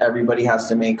easy. Everybody has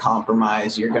to make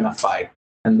compromise. You're going to fight,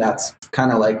 and that's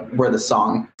kind of like where the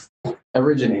song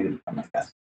originated from, I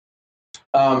guess.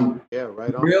 Yeah,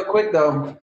 right on. Real quick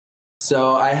though,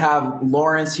 so I have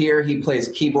Lawrence here. He plays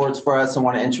keyboards for us. I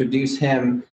want to introduce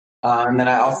him, and then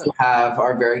I also have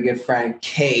our very good friend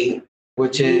Kate,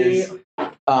 which is,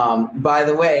 by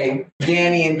the way,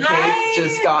 Danny and Kate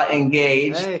just got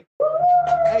engaged.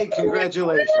 Hey,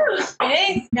 congratulations!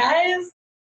 Thanks, guys.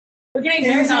 We're getting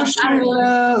married on Saturday.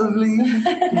 Lovely.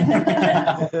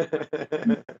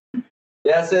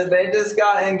 Yeah, so they just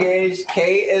got engaged.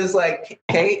 Kate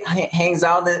hangs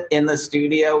out in the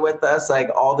studio with us like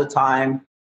all the time.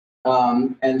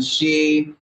 And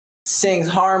she sings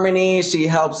harmony. She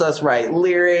helps us write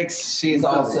lyrics. She's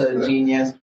also a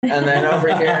genius. And then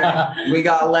over here, we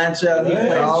got Lencho. He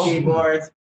plays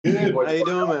keyboards. How you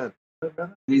doing, man?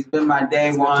 He's been my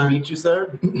day one. Nice to meet you,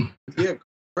 sir. Yeah,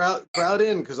 crowd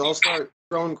in, because I'll start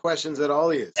throwing questions at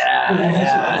all of you.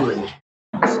 Yeah.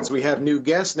 Since we have new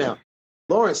guests now.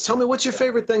 Lawrence, tell me, what's your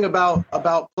favorite thing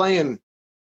about playing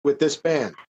with this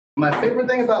band? My favorite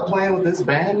thing about playing with this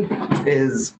band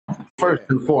is, first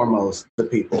and foremost, the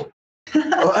people.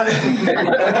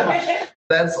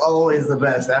 That's always the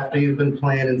best. After you've been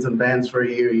playing in some bands for a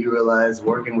year, you realize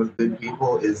working with good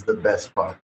people is the best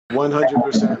part.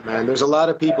 100%, man. There's a lot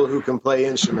of people who can play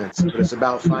instruments, but it's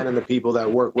about finding the people that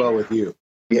work well with you.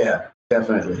 Yeah,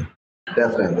 definitely.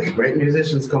 Definitely. Great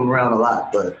musicians come around a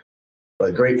lot, but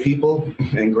great people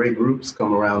and great groups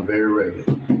come around very rarely.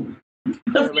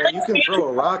 Yeah, man, you can throw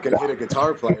a rock and hit a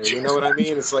guitar player. You know what I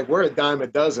mean? It's like we're a dime a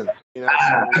dozen. You know,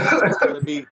 so it's gotta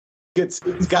be. It's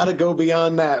got to go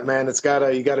beyond that, man. You got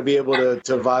to be able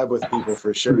to vibe with people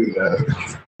for sure.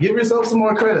 Give yourself some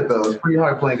more credit, though. It's pretty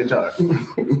hard playing guitar.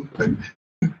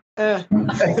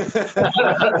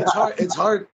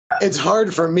 It's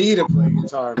hard for me to play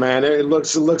guitar, man. It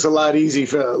looks a lot easier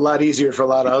for a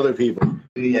lot of other people.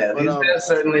 Yeah, these guys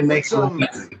certainly makes it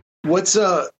easy.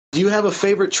 Do you have a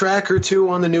favorite track or two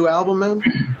on the new album, man?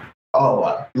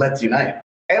 Oh, Let's Unite.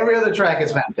 Every other track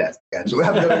is fantastic, actually.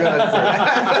 I'm gonna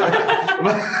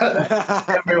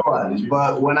say everyone.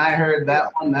 But when I heard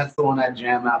that one, that's the one I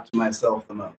jam out to myself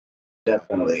the most.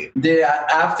 Definitely. Dude,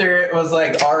 after it was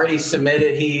like already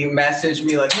submitted, he messaged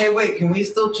me like, "Hey, wait, can we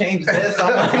still change this?"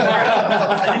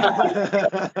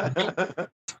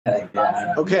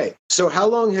 Okay, so how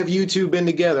long have you two been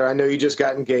together? I know you just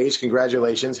got engaged.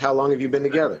 Congratulations. How long have you been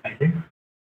together?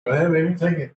 Go ahead, baby.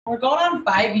 Take it. We're going on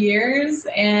 5 years,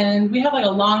 and we have like a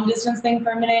long distance thing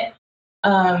for a minute.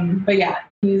 But yeah,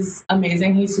 he's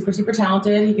amazing. He's super, super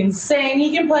talented. He can sing.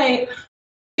 He can play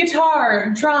guitar,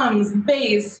 drums,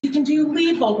 bass. He can do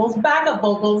lead vocals, backup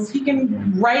vocals. He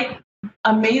can write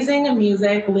amazing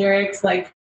music, lyrics.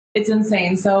 Like, it's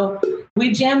insane. So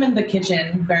we jam in the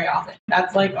kitchen very often.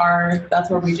 That's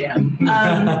where we jam.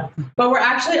 But we're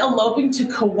actually eloping to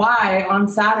Kauai on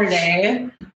Saturday.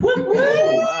 Oh,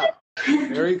 wow.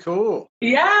 Very cool.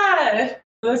 Yeah.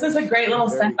 This is a great little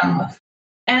send-off.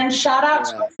 And shout out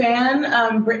to a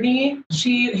fan, Brittany.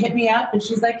 She hit me up and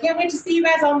she's like, "Can't wait to see you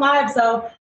guys on live." So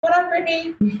what up,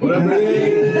 Brittany? What up,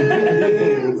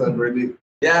 Brittany? What's up, Brittany?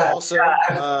 Yeah.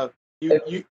 Also,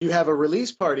 you have a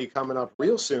release party coming up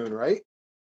real soon, right?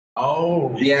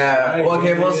 Oh. Yeah. Right.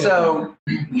 Okay. Well, so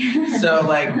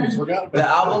like the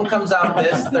album comes out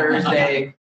this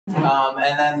Thursday, and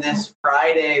then this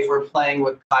Friday we're playing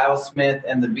with Kyle Smith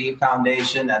and the B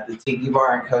Foundation at the Tiki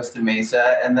Bar in Costa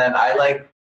Mesa, and then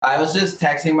I was just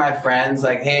texting my friends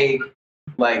like, "Hey,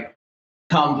 like,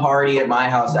 come party at my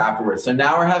house afterwards." So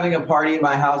now we're having a party at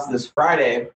my house this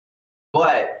Friday,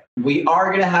 but we are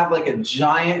going to have like a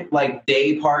giant like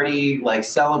day party, like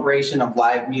celebration of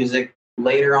live music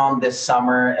later on this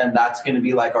summer. And that's going to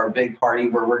be like our big party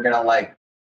where we're going to like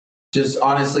just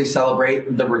honestly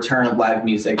celebrate the return of live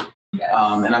music. Yes.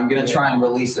 And I'm going to try and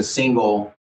release a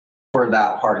single for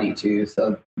that party too.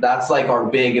 So that's like our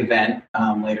big event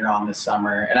later on this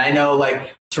summer. And I know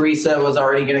like Teresa was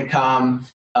already going to come.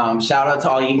 Shout out to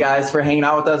all you guys for hanging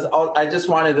out with us. I just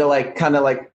wanted to like kind of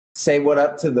like say what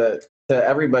up to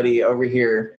everybody over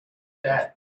here.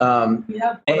 And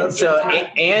so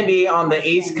Andy on the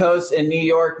East Coast in New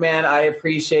York, man, I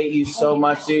appreciate you so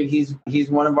much, dude. He's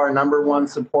one of our #1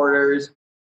 supporters.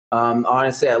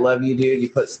 Honestly, I love you, dude. You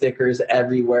put stickers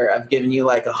everywhere. I've given you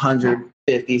like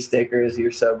 150 stickers.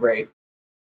 You're so great.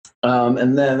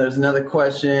 And then there's another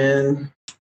question.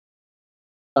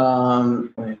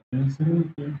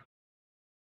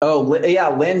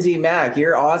 Lindsay Mack,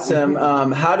 you're awesome.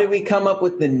 How did we come up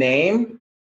with the name?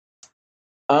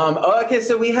 Okay,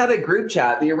 so we had a group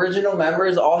chat. The original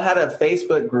members all had a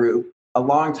Facebook group a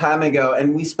long time ago,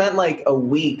 and we spent like a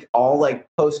week all like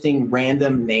posting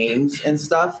random names and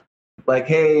stuff. Like,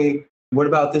 hey, what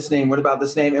about this name? What about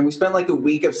this name? And we spent like a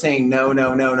week of saying no.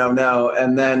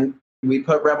 And then we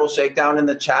put Rebel Shakedown in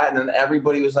the chat, and then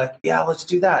everybody was like, yeah, let's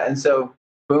do that. And so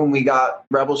boom, we got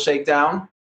Rebel Shakedown.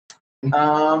 And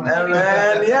then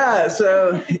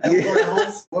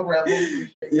What rebels?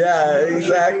 yeah,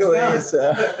 exactly.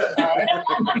 So.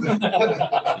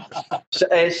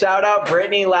 Shout out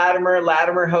Brittany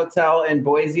Latimer Hotel in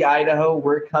Boise, Idaho.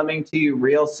 We're coming to you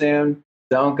real soon.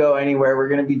 Don't go anywhere. We're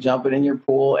going to be jumping in your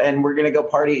pool, and we're going to go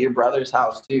party at your brother's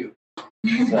house too.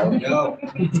 So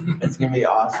it's going to be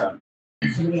awesome.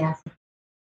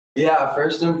 Yeah,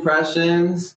 first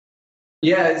impressions.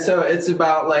 Yeah, so it's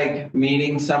about like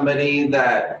meeting somebody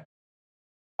that,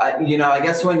 I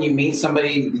guess when you meet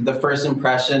somebody, the first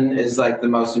impression is like the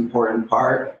most important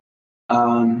part.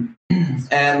 And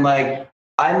like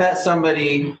I met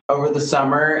somebody over the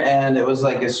summer and it was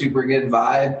like a super good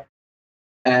vibe.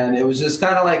 And it was just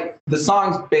kind of like the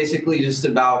song's basically just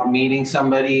about meeting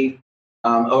somebody,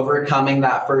 overcoming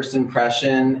that first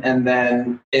impression, and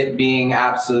then it being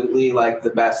absolutely like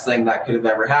the best thing that could have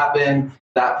ever happened.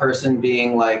 That person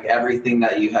being like everything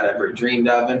that you had ever dreamed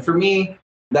of. And for me,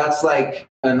 that's like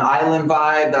an island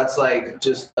vibe. That's like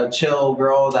just a chill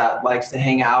girl that likes to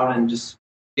hang out and just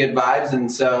good vibes.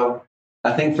 And so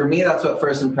I think for me, that's what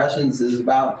first impressions is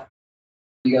about.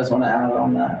 You guys want to add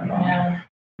on that? Yeah.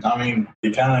 I mean,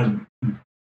 you kind of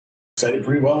said it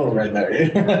pretty well right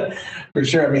there. For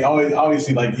sure. I mean,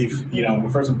 obviously, like, the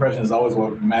first impression is always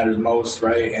what matters most,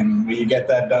 right? And when you get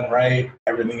that done right,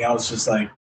 everything else just like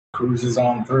cruises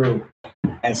on through.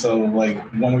 And so, like,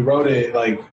 when we wrote it,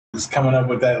 like, it's coming up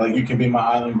with that, like, you can be my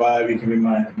island vibe, you can be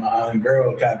my island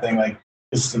girl kind of thing. Like,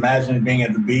 just imagine being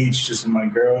at the beach, just with my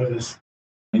girl, just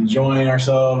enjoying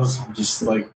ourselves, just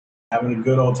like having a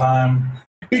good old time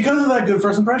because of that good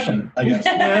first impression, I guess.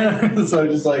 Yeah. So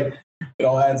just like it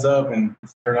all adds up and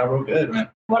it's turned out real good, man.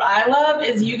 What I love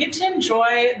is you get to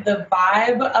enjoy the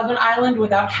vibe of an island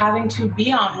without having to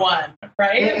be on one,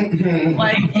 right?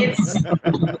 Like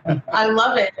I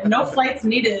love it. No flights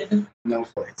needed. No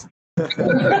flights. Yeah,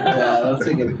 that's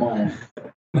a good point.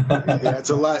 Yeah, it's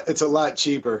a lot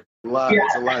cheaper.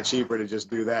 It's a lot cheaper to just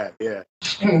do that. Yeah.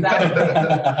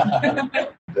 Exactly.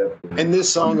 And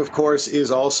this song, of course,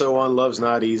 is also on Love's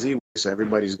Not Easy, so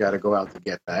everybody's got to go out to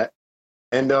get that.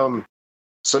 And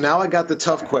so now I got the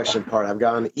tough question part. I've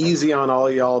gone easy on all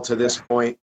y'all to this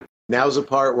point. Now's the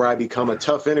part where I become a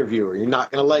tough interviewer. You're not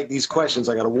going to like these questions.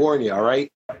 I got to warn you, all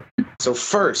right? So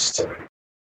first,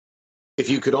 if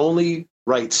you could only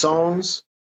write songs,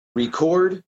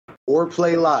 record, or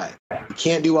play live, you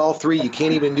can't do all three. You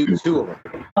can't even do two of them.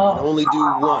 Only do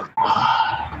one.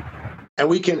 And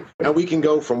we can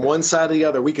go from one side to the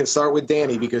other. We can start with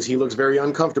Danny because he looks very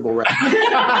uncomfortable right now.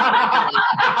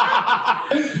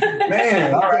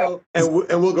 Man, all right.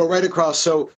 And we'll go right across.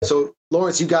 So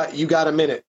Lawrence, you got a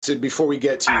minute before we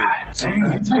get to you.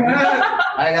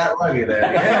 I got lucky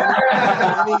there.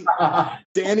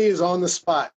 Danny is on the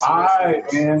spot. All right,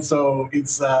 man. So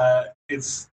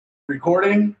it's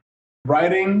recording,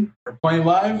 writing, or playing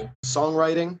live.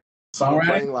 Songwriting,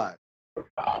 playing live.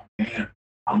 Oh man,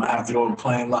 I'm gonna have to go with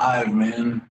playing live,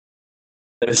 man.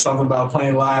 There's something about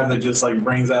playing live that just like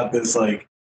brings out this like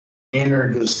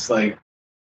inner, just like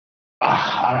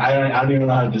I don't even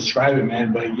know how to describe it,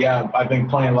 man. But yeah, I think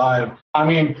playing live. I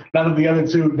mean, none of the other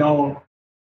two don't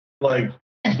like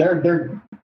they're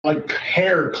like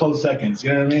hair close seconds.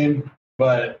 You know what I mean?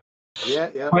 But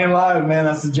yeah, playing live, man,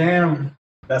 that's the jam.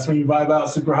 That's when you vibe out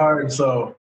super hard.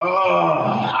 So,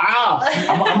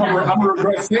 I'm gonna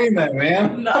regret saying that,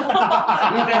 man. No.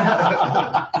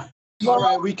 All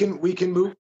right, we can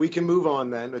move on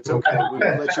then. It's okay. We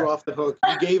can let you off the hook.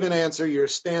 You gave an answer. You're a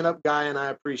stand-up guy, and I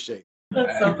appreciate it.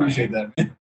 That's so I appreciate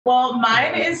that. Well,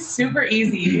 mine is super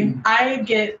easy. I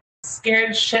get scared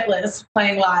shitless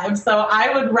playing live, so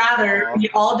I would rather be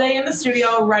all day in the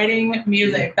studio writing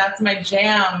music. That's my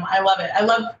jam. I love it. I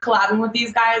love collabing with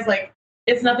these guys. Like,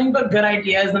 it's nothing but good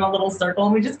ideas in a little circle,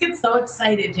 and we just get so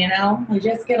excited, you know? We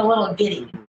just get a little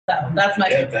giddy. So that's my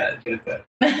Get that. So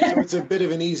it's a bit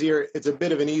of an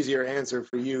easier answer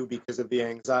for you because of the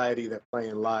anxiety that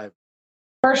playing live.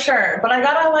 For sure. But I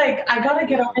gotta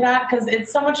get over that because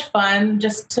it's so much fun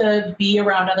just to be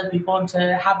around other people and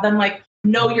to have them like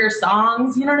know your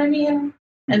songs, you know what I mean?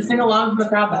 And sing along to the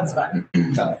crowd. That's fun.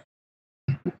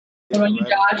 What about you,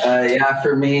 Josh? Yeah,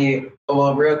 for me,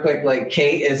 well, real quick, like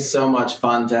Kate is so much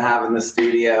fun to have in the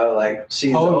studio. Like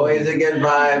she's always a good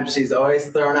vibe. She's always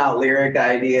throwing out lyric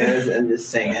ideas and just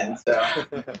singing. So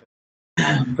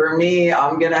for me,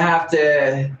 I'm going to have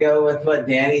to go with what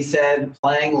Danny said,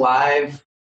 playing live.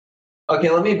 Okay,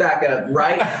 let me back up.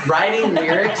 Writing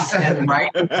lyrics and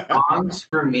writing songs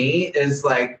for me is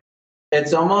like,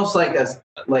 it's almost like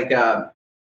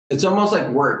it's almost like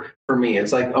work for me.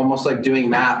 It's like almost like doing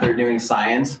math or doing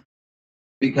science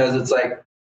because it's like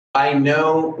I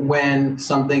know when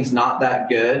something's not that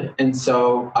good. And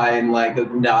so I'm like,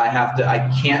 no,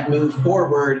 I can't move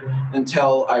forward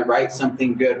until I write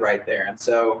something good right there. And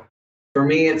so for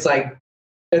me, it's like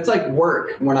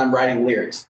work when I'm writing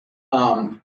lyrics.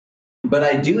 but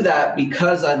I do that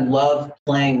because I love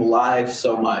playing live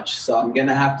so much. So I'm going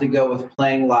to have to go with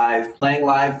playing live. Playing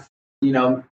live, you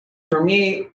know, for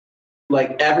me,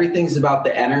 like everything's about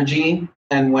the energy.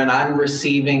 And when I'm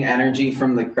receiving energy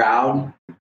from the crowd,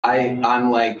 I'm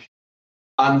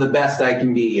the best I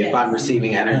can be if I'm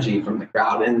receiving energy from the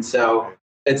crowd. And so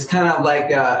it's kind of like,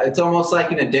 it's almost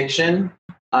like an addiction.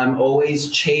 I'm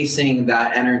always chasing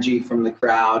that energy from the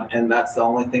crowd. And that's the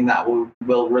only thing that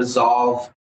will resolve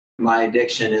my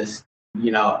addiction is,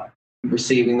 you know,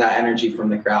 receiving that energy from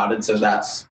the crowd. And so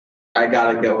I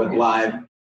got to go with live.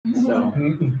 So,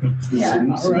 yeah.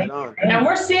 All right. And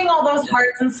we're seeing all those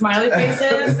hearts and smiley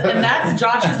faces, and that's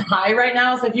Josh's high right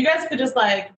now. So if you guys could just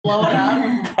like blow it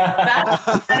up,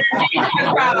 that's energy in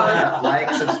the crowd.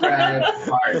 Like, subscribe,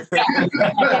 heart.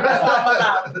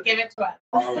 Give it to us.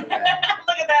 All of that.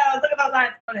 Look at those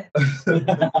hearts.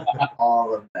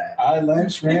 All of that. Hi,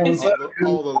 Lynch, man. What's up?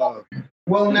 All the love.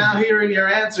 Well, now hearing your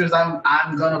answers, I'm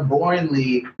gonna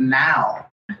boringly now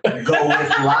go with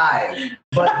live.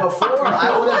 But before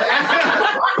I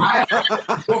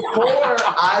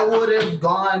would have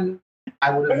gone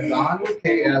with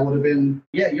Kate, and I would have been,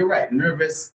 yeah, you're right,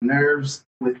 nerves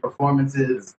with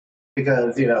performances,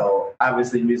 because, you know,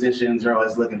 obviously musicians are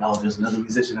always looking, oh, there's another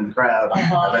musician in the crowd. That's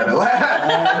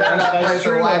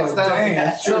true. Dang,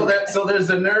 that's true. So there's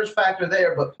a nerves factor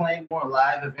there, but playing more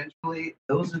live eventually,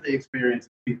 those are the experiences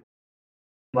people.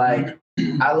 Like,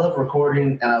 I love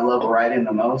recording and I love writing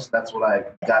the most. That's what I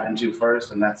got into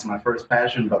first, and that's my first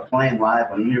passion. But playing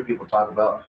live, when you hear people talk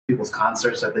about people's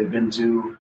concerts that they've been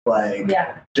to, like,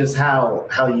 just how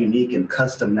unique and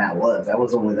custom that was. That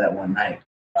was only that one night.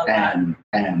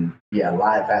 And yeah,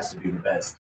 live has to be the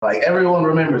best. Like, everyone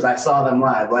remembers, I saw them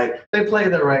live. Like, they play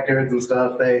their records and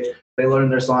stuff. They learn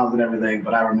their songs and everything,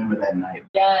 but I remember that night.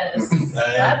 Yes.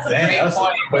 That's a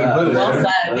great point. Well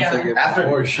said, yeah. After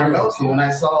when I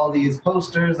saw all these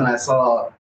posters and I saw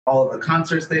all of the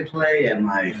concerts they play and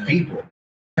like people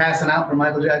passing out for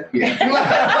Michael Jackson. Yeah.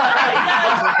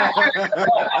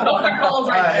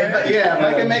 Yeah, if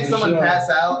I can make someone pass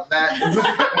out,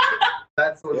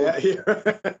 that's what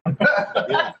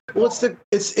yeah. Well,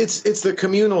 it's the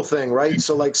communal thing, right?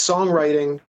 So like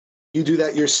songwriting, you do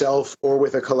that yourself or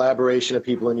with a collaboration of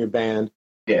people in your band.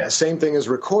 Yeah. Same thing as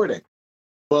recording.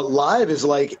 But live is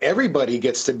like everybody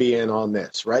gets to be in on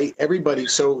this, right? Everybody.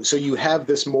 So you have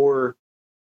this more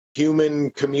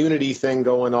human community thing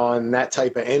going on, that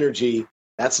type of energy.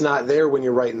 That's not there when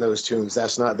you're writing those tunes.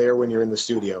 That's not there when you're in the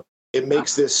studio. It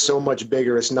makes this so much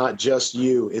bigger. It's not just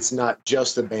you. It's not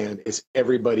just the band. It's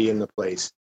everybody in the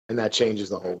place. And that changes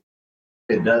the whole.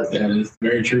 It does. Yeah, it's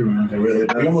very true, man. It really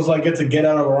does. We almost like get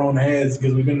out of our own heads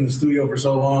because we've been in the studio for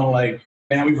so long. Like,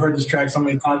 man, we've heard this track so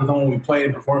many times when we play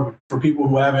it before. For people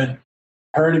who haven't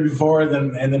heard it before,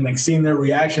 and then like seeing their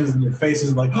reactions and their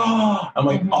faces, like, oh, I'm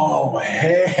like, oh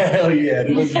hell yeah,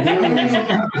 it was good. You know what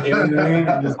I mean?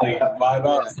 I'm just like vibe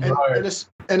out.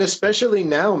 And especially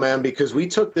now, man, because we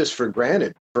took this for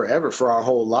granted forever for our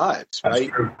whole lives, right?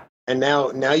 That's true. And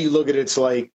now you look at it, it's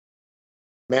like,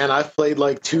 man, I've played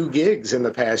like 2 gigs in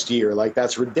the past year. Like,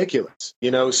 that's ridiculous,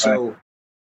 you know? So right.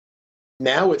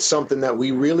 Now it's something that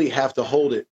we really have to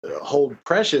hold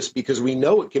precious because we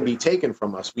know it can be taken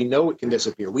from us. We know it can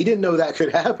disappear. We didn't know that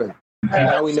could happen. And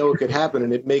now we know it could happen,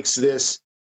 and it makes this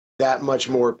that much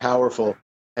more powerful.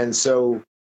 And so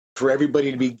for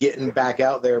everybody to be getting back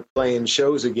out there playing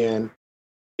shows again,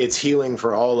 it's healing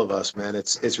for all of us, man.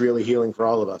 It's really healing for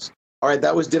all of us. All right,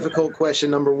 that was difficult question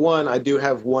number 1. I do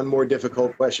have one more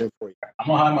difficult question for you. I'm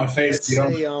gonna hide my face.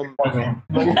 I'm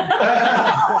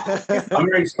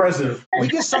very expressive. We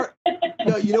can start.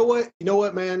 No, you know what,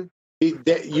 man?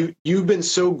 You've been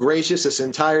so gracious this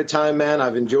entire time, man.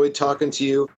 I've enjoyed talking to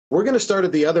you. We're gonna start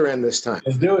at the other end this time.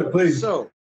 Let's do it, please. So,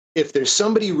 if there's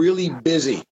somebody really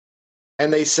busy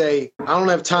and they say, I don't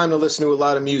have time to listen to a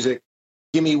lot of music,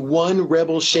 give me one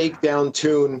Rebel Shakedown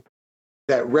tune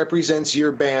that represents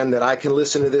your band that I can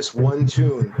listen to this one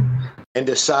tune and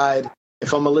decide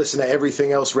if I'm going to listen to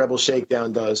everything else Rebel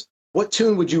Shakedown does. What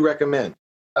tune would you recommend?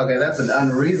 Okay, that's an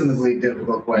unreasonably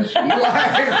difficult question.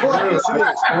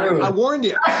 I warned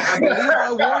you. I believe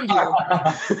I warned you.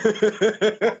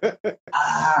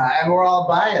 And we're all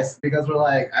biased because we're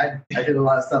like, I did a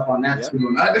lot of stuff on that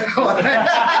tune. I don't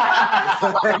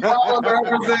want to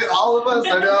represent all of us.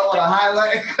 I don't want to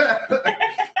highlight.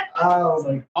 I was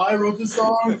like, I wrote the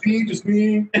song, just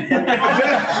me.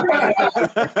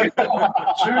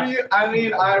 True. I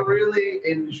mean, I really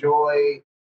enjoy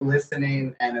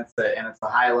listening, and it's a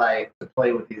highlight to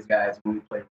play with these guys when we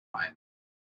play with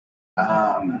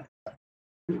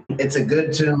it's a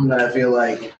good tune that I feel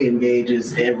like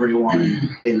engages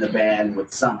everyone in the band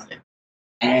with something.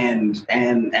 and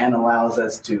allows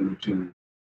us to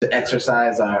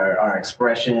exercise our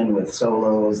expression with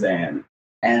solos and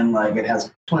like it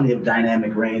has plenty of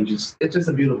dynamic range. It's just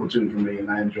a beautiful tune for me,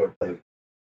 and I enjoy playing.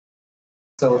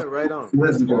 So yeah, right on.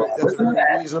 listen to it. That's Listen to a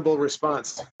that. reasonable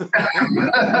response.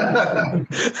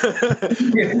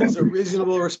 It's a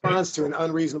reasonable response to an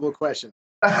unreasonable question.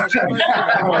 Yeah,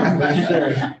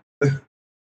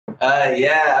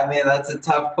 I mean, that's a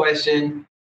tough question.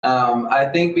 I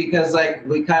think because like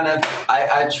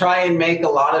I try and make a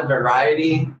lot of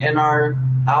variety in our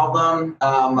album.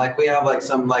 Like we have like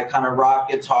some like kind of rock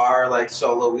guitar, like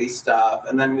solo-y stuff.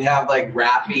 And then we have like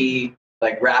rappy,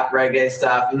 like rap reggae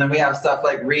stuff. And then we have stuff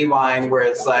like Rewind where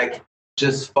it's like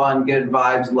just fun, good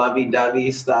vibes,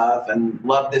 lovey-dovey stuff. And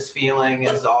Love This Feeling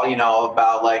is all, you know,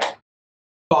 about like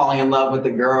falling in love with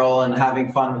the girl and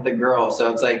having fun with the girl.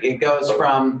 So it's like it goes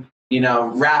from, you know,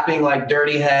 rapping like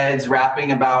Dirty Heads,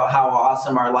 rapping about how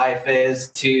awesome our life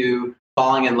is, to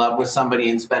falling in love with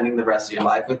somebody and spending the rest of your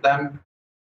life with them.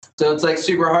 So it's like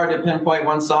super hard to pinpoint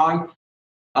one song.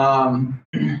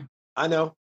 I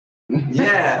know.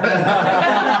 Yeah.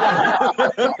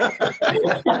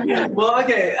 Well,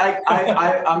 okay.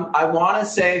 I want to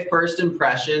say First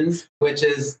Impressions, which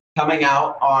is coming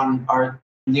out on our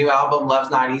new album Love's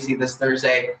Not Easy this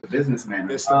Thursday. The businessman.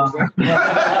 This And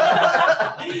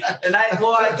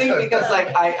I think because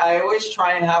like I always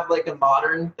try and have like a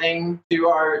modern thing to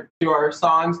our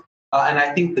songs, and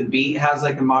I think the beat has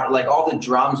like a modern, like all the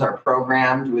drums are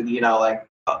programmed with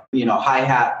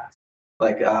hi-hat,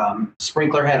 like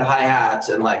sprinkler head hi-hats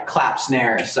and like clap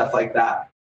snares, stuff like that.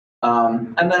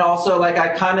 And then also like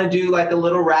I kind of do like a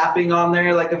little rapping on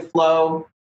there, like a flow,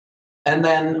 and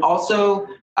then also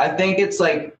I think it's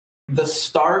like the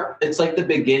start, it's like the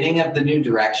beginning of the new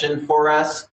direction for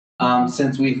us.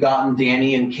 Since we've gotten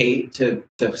Danny and Kate to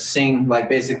sing like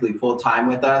basically full time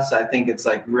with us, I think it's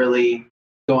like really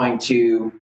going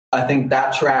to, I think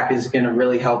that track is going to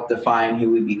really help define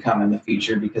who we become in the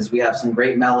future, because we have some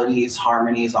great melodies,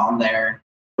 harmonies on there,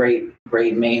 great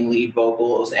main lead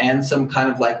vocals, and some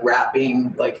kind of like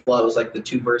rapping like flows, like the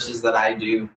 2 verses that I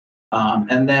do.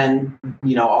 And then,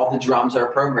 you know, all the drums are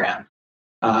programmed.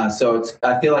 So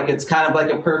I feel like it's kind of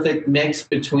like a perfect mix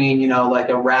between, you know, like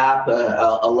a rap,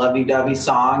 a lovey-dovey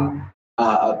song,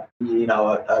 you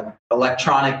know, a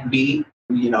electronic beat,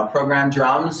 you know, programmed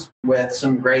drums with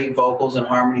some great vocals and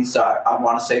harmonies. So I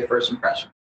want to say First Impression.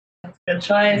 Good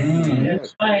choice. Good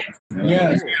choice.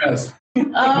 Yes.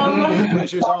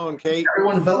 What's your song, Kate?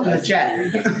 Everyone vote in the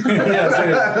chat.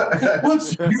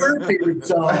 What's your favorite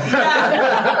song?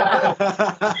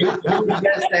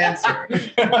 Best answer.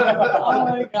 Oh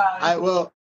my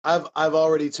god. I've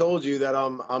already told you that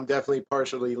I'm definitely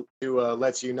partially to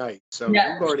Let's Unite. So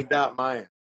Yeah. you've already got mine.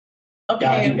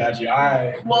 Okay. Got you. All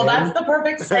right. Well, that's the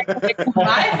perfect segue to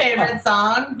my favorite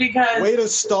song, because Way to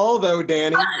stall though,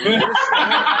 Danny.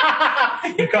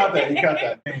 You caught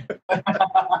that.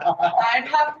 I'd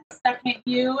have to second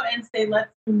you and say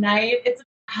Let's Unite. It's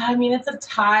a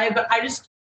tie, but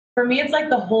for me, it's like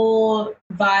the whole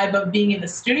vibe of being in the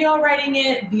studio writing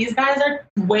it. These guys are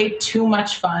way too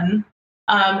much fun.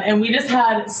 And we just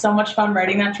had so much fun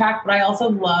writing that track, but I also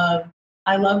love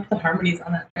the harmonies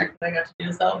on that track that I got to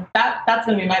do. So that's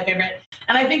going to be my favorite.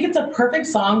 And I think it's a perfect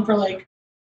song for like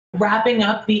wrapping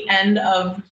up the end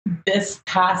of this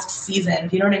past season.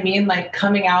 Do you know what I mean? Like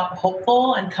coming out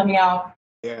hopeful and coming out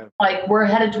like we're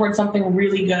headed towards something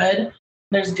really good.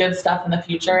 There's good stuff in the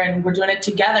future and we're doing it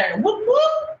together. Whoop,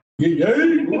 whoop.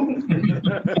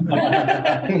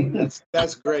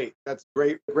 That's great. That's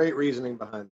great reasoning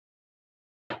behind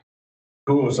it.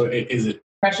 Cool. So is it?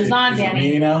 Pressure's on,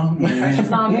 Danny. Me now?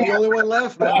 Pressure's on You're me. the only one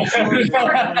left, man.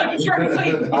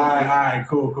 All right,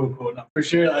 cool. No, for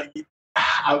sure. Like,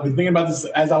 I've been thinking about this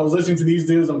as I was listening to these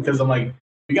dudes, because I'm like,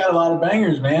 we got a lot of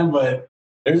bangers, man. But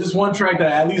there's this one track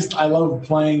that at least I love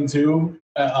playing too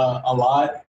a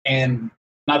lot, and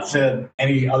not to say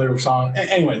any other song.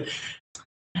 Anyway,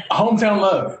 Hometown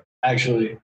Love.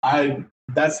 Actually,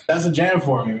 that's a jam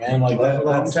for me, man. Like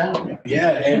that's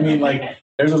yeah. I mean, like.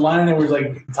 There's a line in there where it's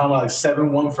like talking about like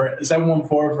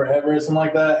 714 forever or something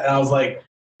like that. And I was like,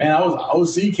 man, I was an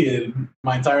OC kid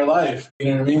my entire life. You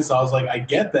know what I mean? So I was like, I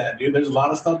get that, dude. There's a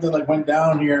lot of stuff that like went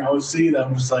down here in OC that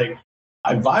I'm just like,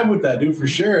 I vibe with that, dude, for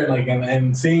sure. And like,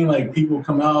 and seeing like people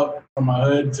come out from my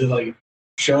hood to like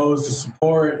shows to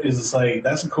support is just like,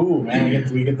 that's cool,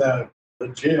 man. We get that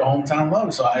legit hometown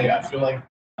love. So I feel like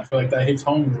that hits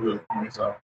home a little bit for me.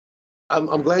 So.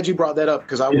 I'm glad you brought that up,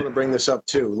 because I want to bring this up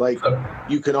too. Like,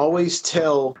 you can always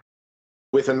tell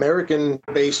with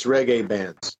American-based reggae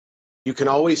bands, you can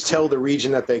always tell the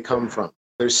region that they come from.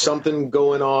 There's something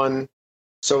going on.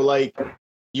 So, like,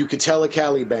 you could tell a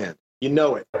Cali band. You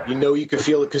know it. You know you can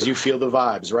feel it because you feel the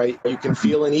vibes, right? You can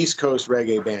feel an East Coast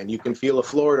reggae band. You can feel a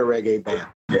Florida reggae band.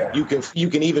 Yeah. You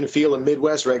can even feel a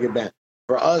Midwest reggae band.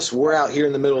 For us, we're out here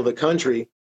in the middle of the country,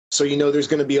 so you know there's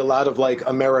going to be a lot of like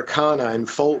Americana and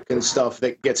folk and stuff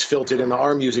that gets filtered into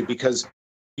our music because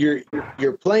you're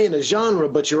playing a genre,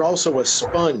 but you're also a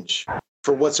sponge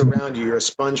for what's around you. You're a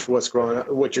sponge for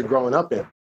what you're growing up in.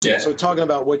 Yeah. So talking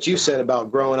about what you said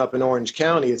about growing up in Orange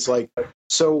County, it's like,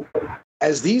 so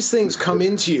as these things come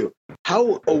into you,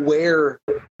 how aware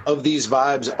of these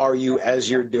vibes are you as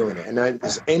you're doing it? And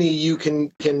any of you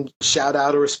can shout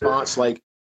out a response like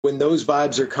when those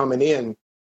vibes are coming in,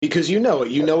 because you know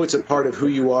it's a part of who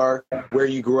you are, where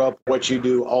you grew up, what you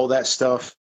do, all that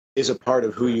stuff is a part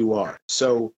of who you are.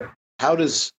 So how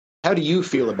do you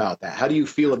feel about that? How do you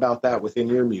feel about that within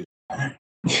your music?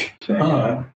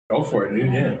 Go for it,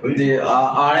 dude. Yeah, please. Dude,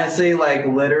 honestly, like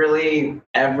literally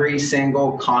every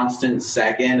single constant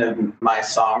second of my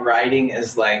songwriting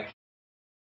is like,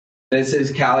 this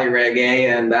is Cali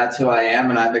reggae, and that's who I am,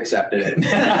 and I've accepted it.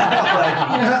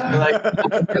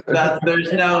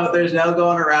 There's no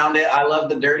going around it. I love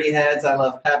the Dirty Heads. I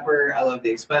love Pepper. I love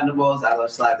the Expendables. I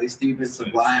love Slightly Stupid,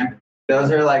 Sublime.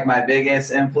 Those are like my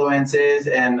biggest influences,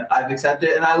 and I've accepted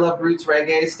it. And I love roots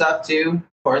reggae stuff too.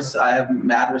 Of course, I have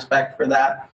mad respect for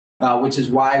that. Which is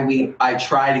why I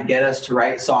try to get us to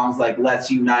write songs like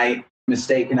Let's Unite,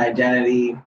 Mistaken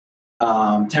Identity,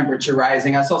 Temperature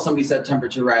Rising. I saw somebody said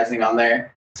Temperature Rising on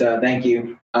there, so thank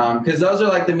you. Because those are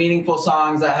like the meaningful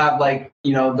songs that have like,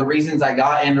 you know, the reasons I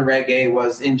got into reggae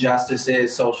was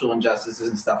injustices, social injustices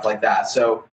and stuff like that.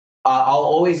 So I'll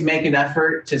always make an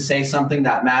effort to say something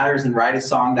that matters and write a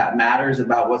song that matters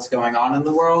about what's going on in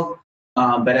the world.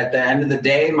 But at the end of the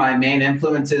day, my main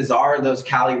influences are those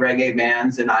Cali reggae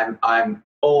bands, and I'm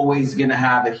always going to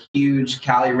have a huge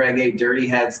Cali reggae Dirty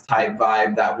Heads type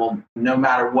vibe that will, no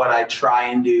matter what I try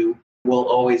and do, will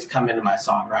always come into my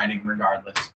songwriting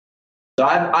regardless. So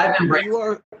I've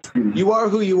embraced. You are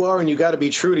who you are, and you got to be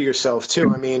true to yourself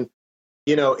too. I mean,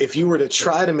 you know, if you were to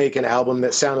try to make an album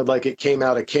that sounded like it came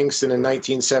out of Kingston in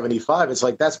 1975, it's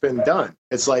like that's been done.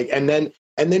 It's like, and then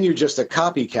you're just a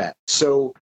copycat.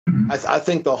 So I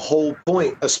think the whole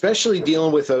point, especially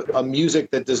dealing with a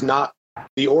music that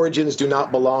the origins do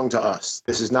not belong to us.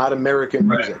 This is not American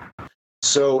music.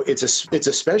 So it's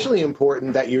especially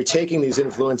important that you're taking these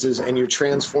influences and you're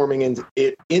transforming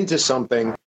it into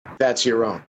something that's your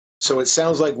own. So it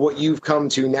sounds like what you've come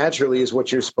to naturally is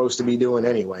what you're supposed to be doing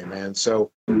anyway, man.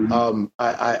 So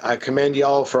I commend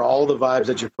y'all for all the vibes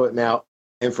that you're putting out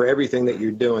and for everything that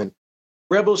you're doing.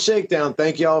 Rebel Shakedown,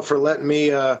 thank y'all for letting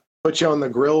me put you on the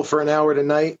grill for an hour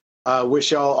tonight.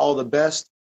 Wish y'all all the best.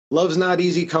 Love's Not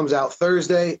Easy comes out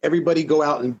Thursday. Everybody go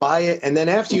out and buy it. And then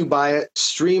after you buy it,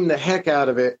 stream the heck out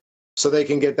of it so they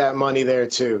can get that money there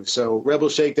too. So Rebel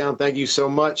Shakedown, thank you so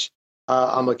much.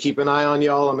 I'm going to keep an eye on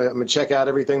y'all. I'm going to check out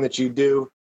everything that you do.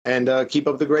 And keep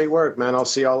up the great work, man. I'll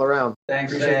see y'all around.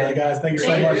 Thanks, Appreciate that, guys. Thank you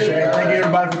so much, Shay. Thank you,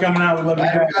 everybody, for coming out. We love you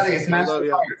guys. Everybody, smash the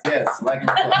hearts. Yes, like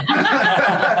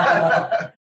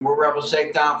We're Rebel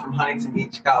Shakedown from Huntington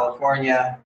Beach,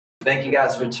 California. Thank you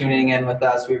guys for tuning in with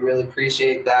us. We really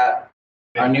appreciate that.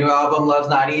 Our new album, Love's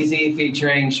Not Easy,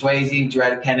 featuring Swayze,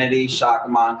 Dread Kennedy,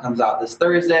 Shaka Khan, comes out this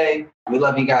Thursday. We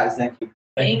love you guys. Thank you.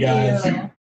 Thank you, guys.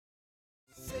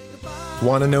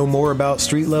 Want to know more about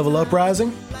Street Level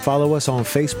Uprising? Follow us on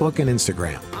Facebook and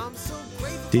Instagram.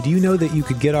 Did you know that you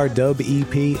could get our dub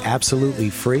EP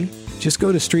absolutely free? Just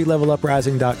go to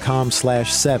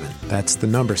streetleveluprising.com/7. That's the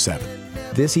number 7.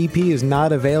 This EP is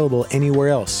not available anywhere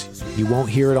else. You won't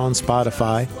hear it on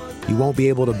Spotify. You won't be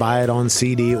able to buy it on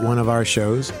CD at one of our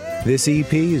shows. This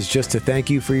EP is just to thank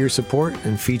you for your support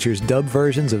and features dub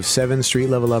versions of 7 Street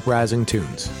Level Uprising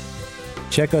tunes.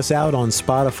 Check us out on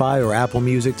Spotify or Apple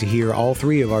Music to hear all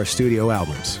 3 of our studio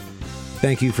albums.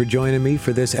 Thank you for joining me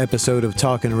for this episode of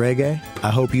Talkin' Reggae. I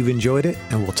hope you've enjoyed it,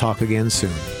 and we'll talk again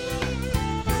soon.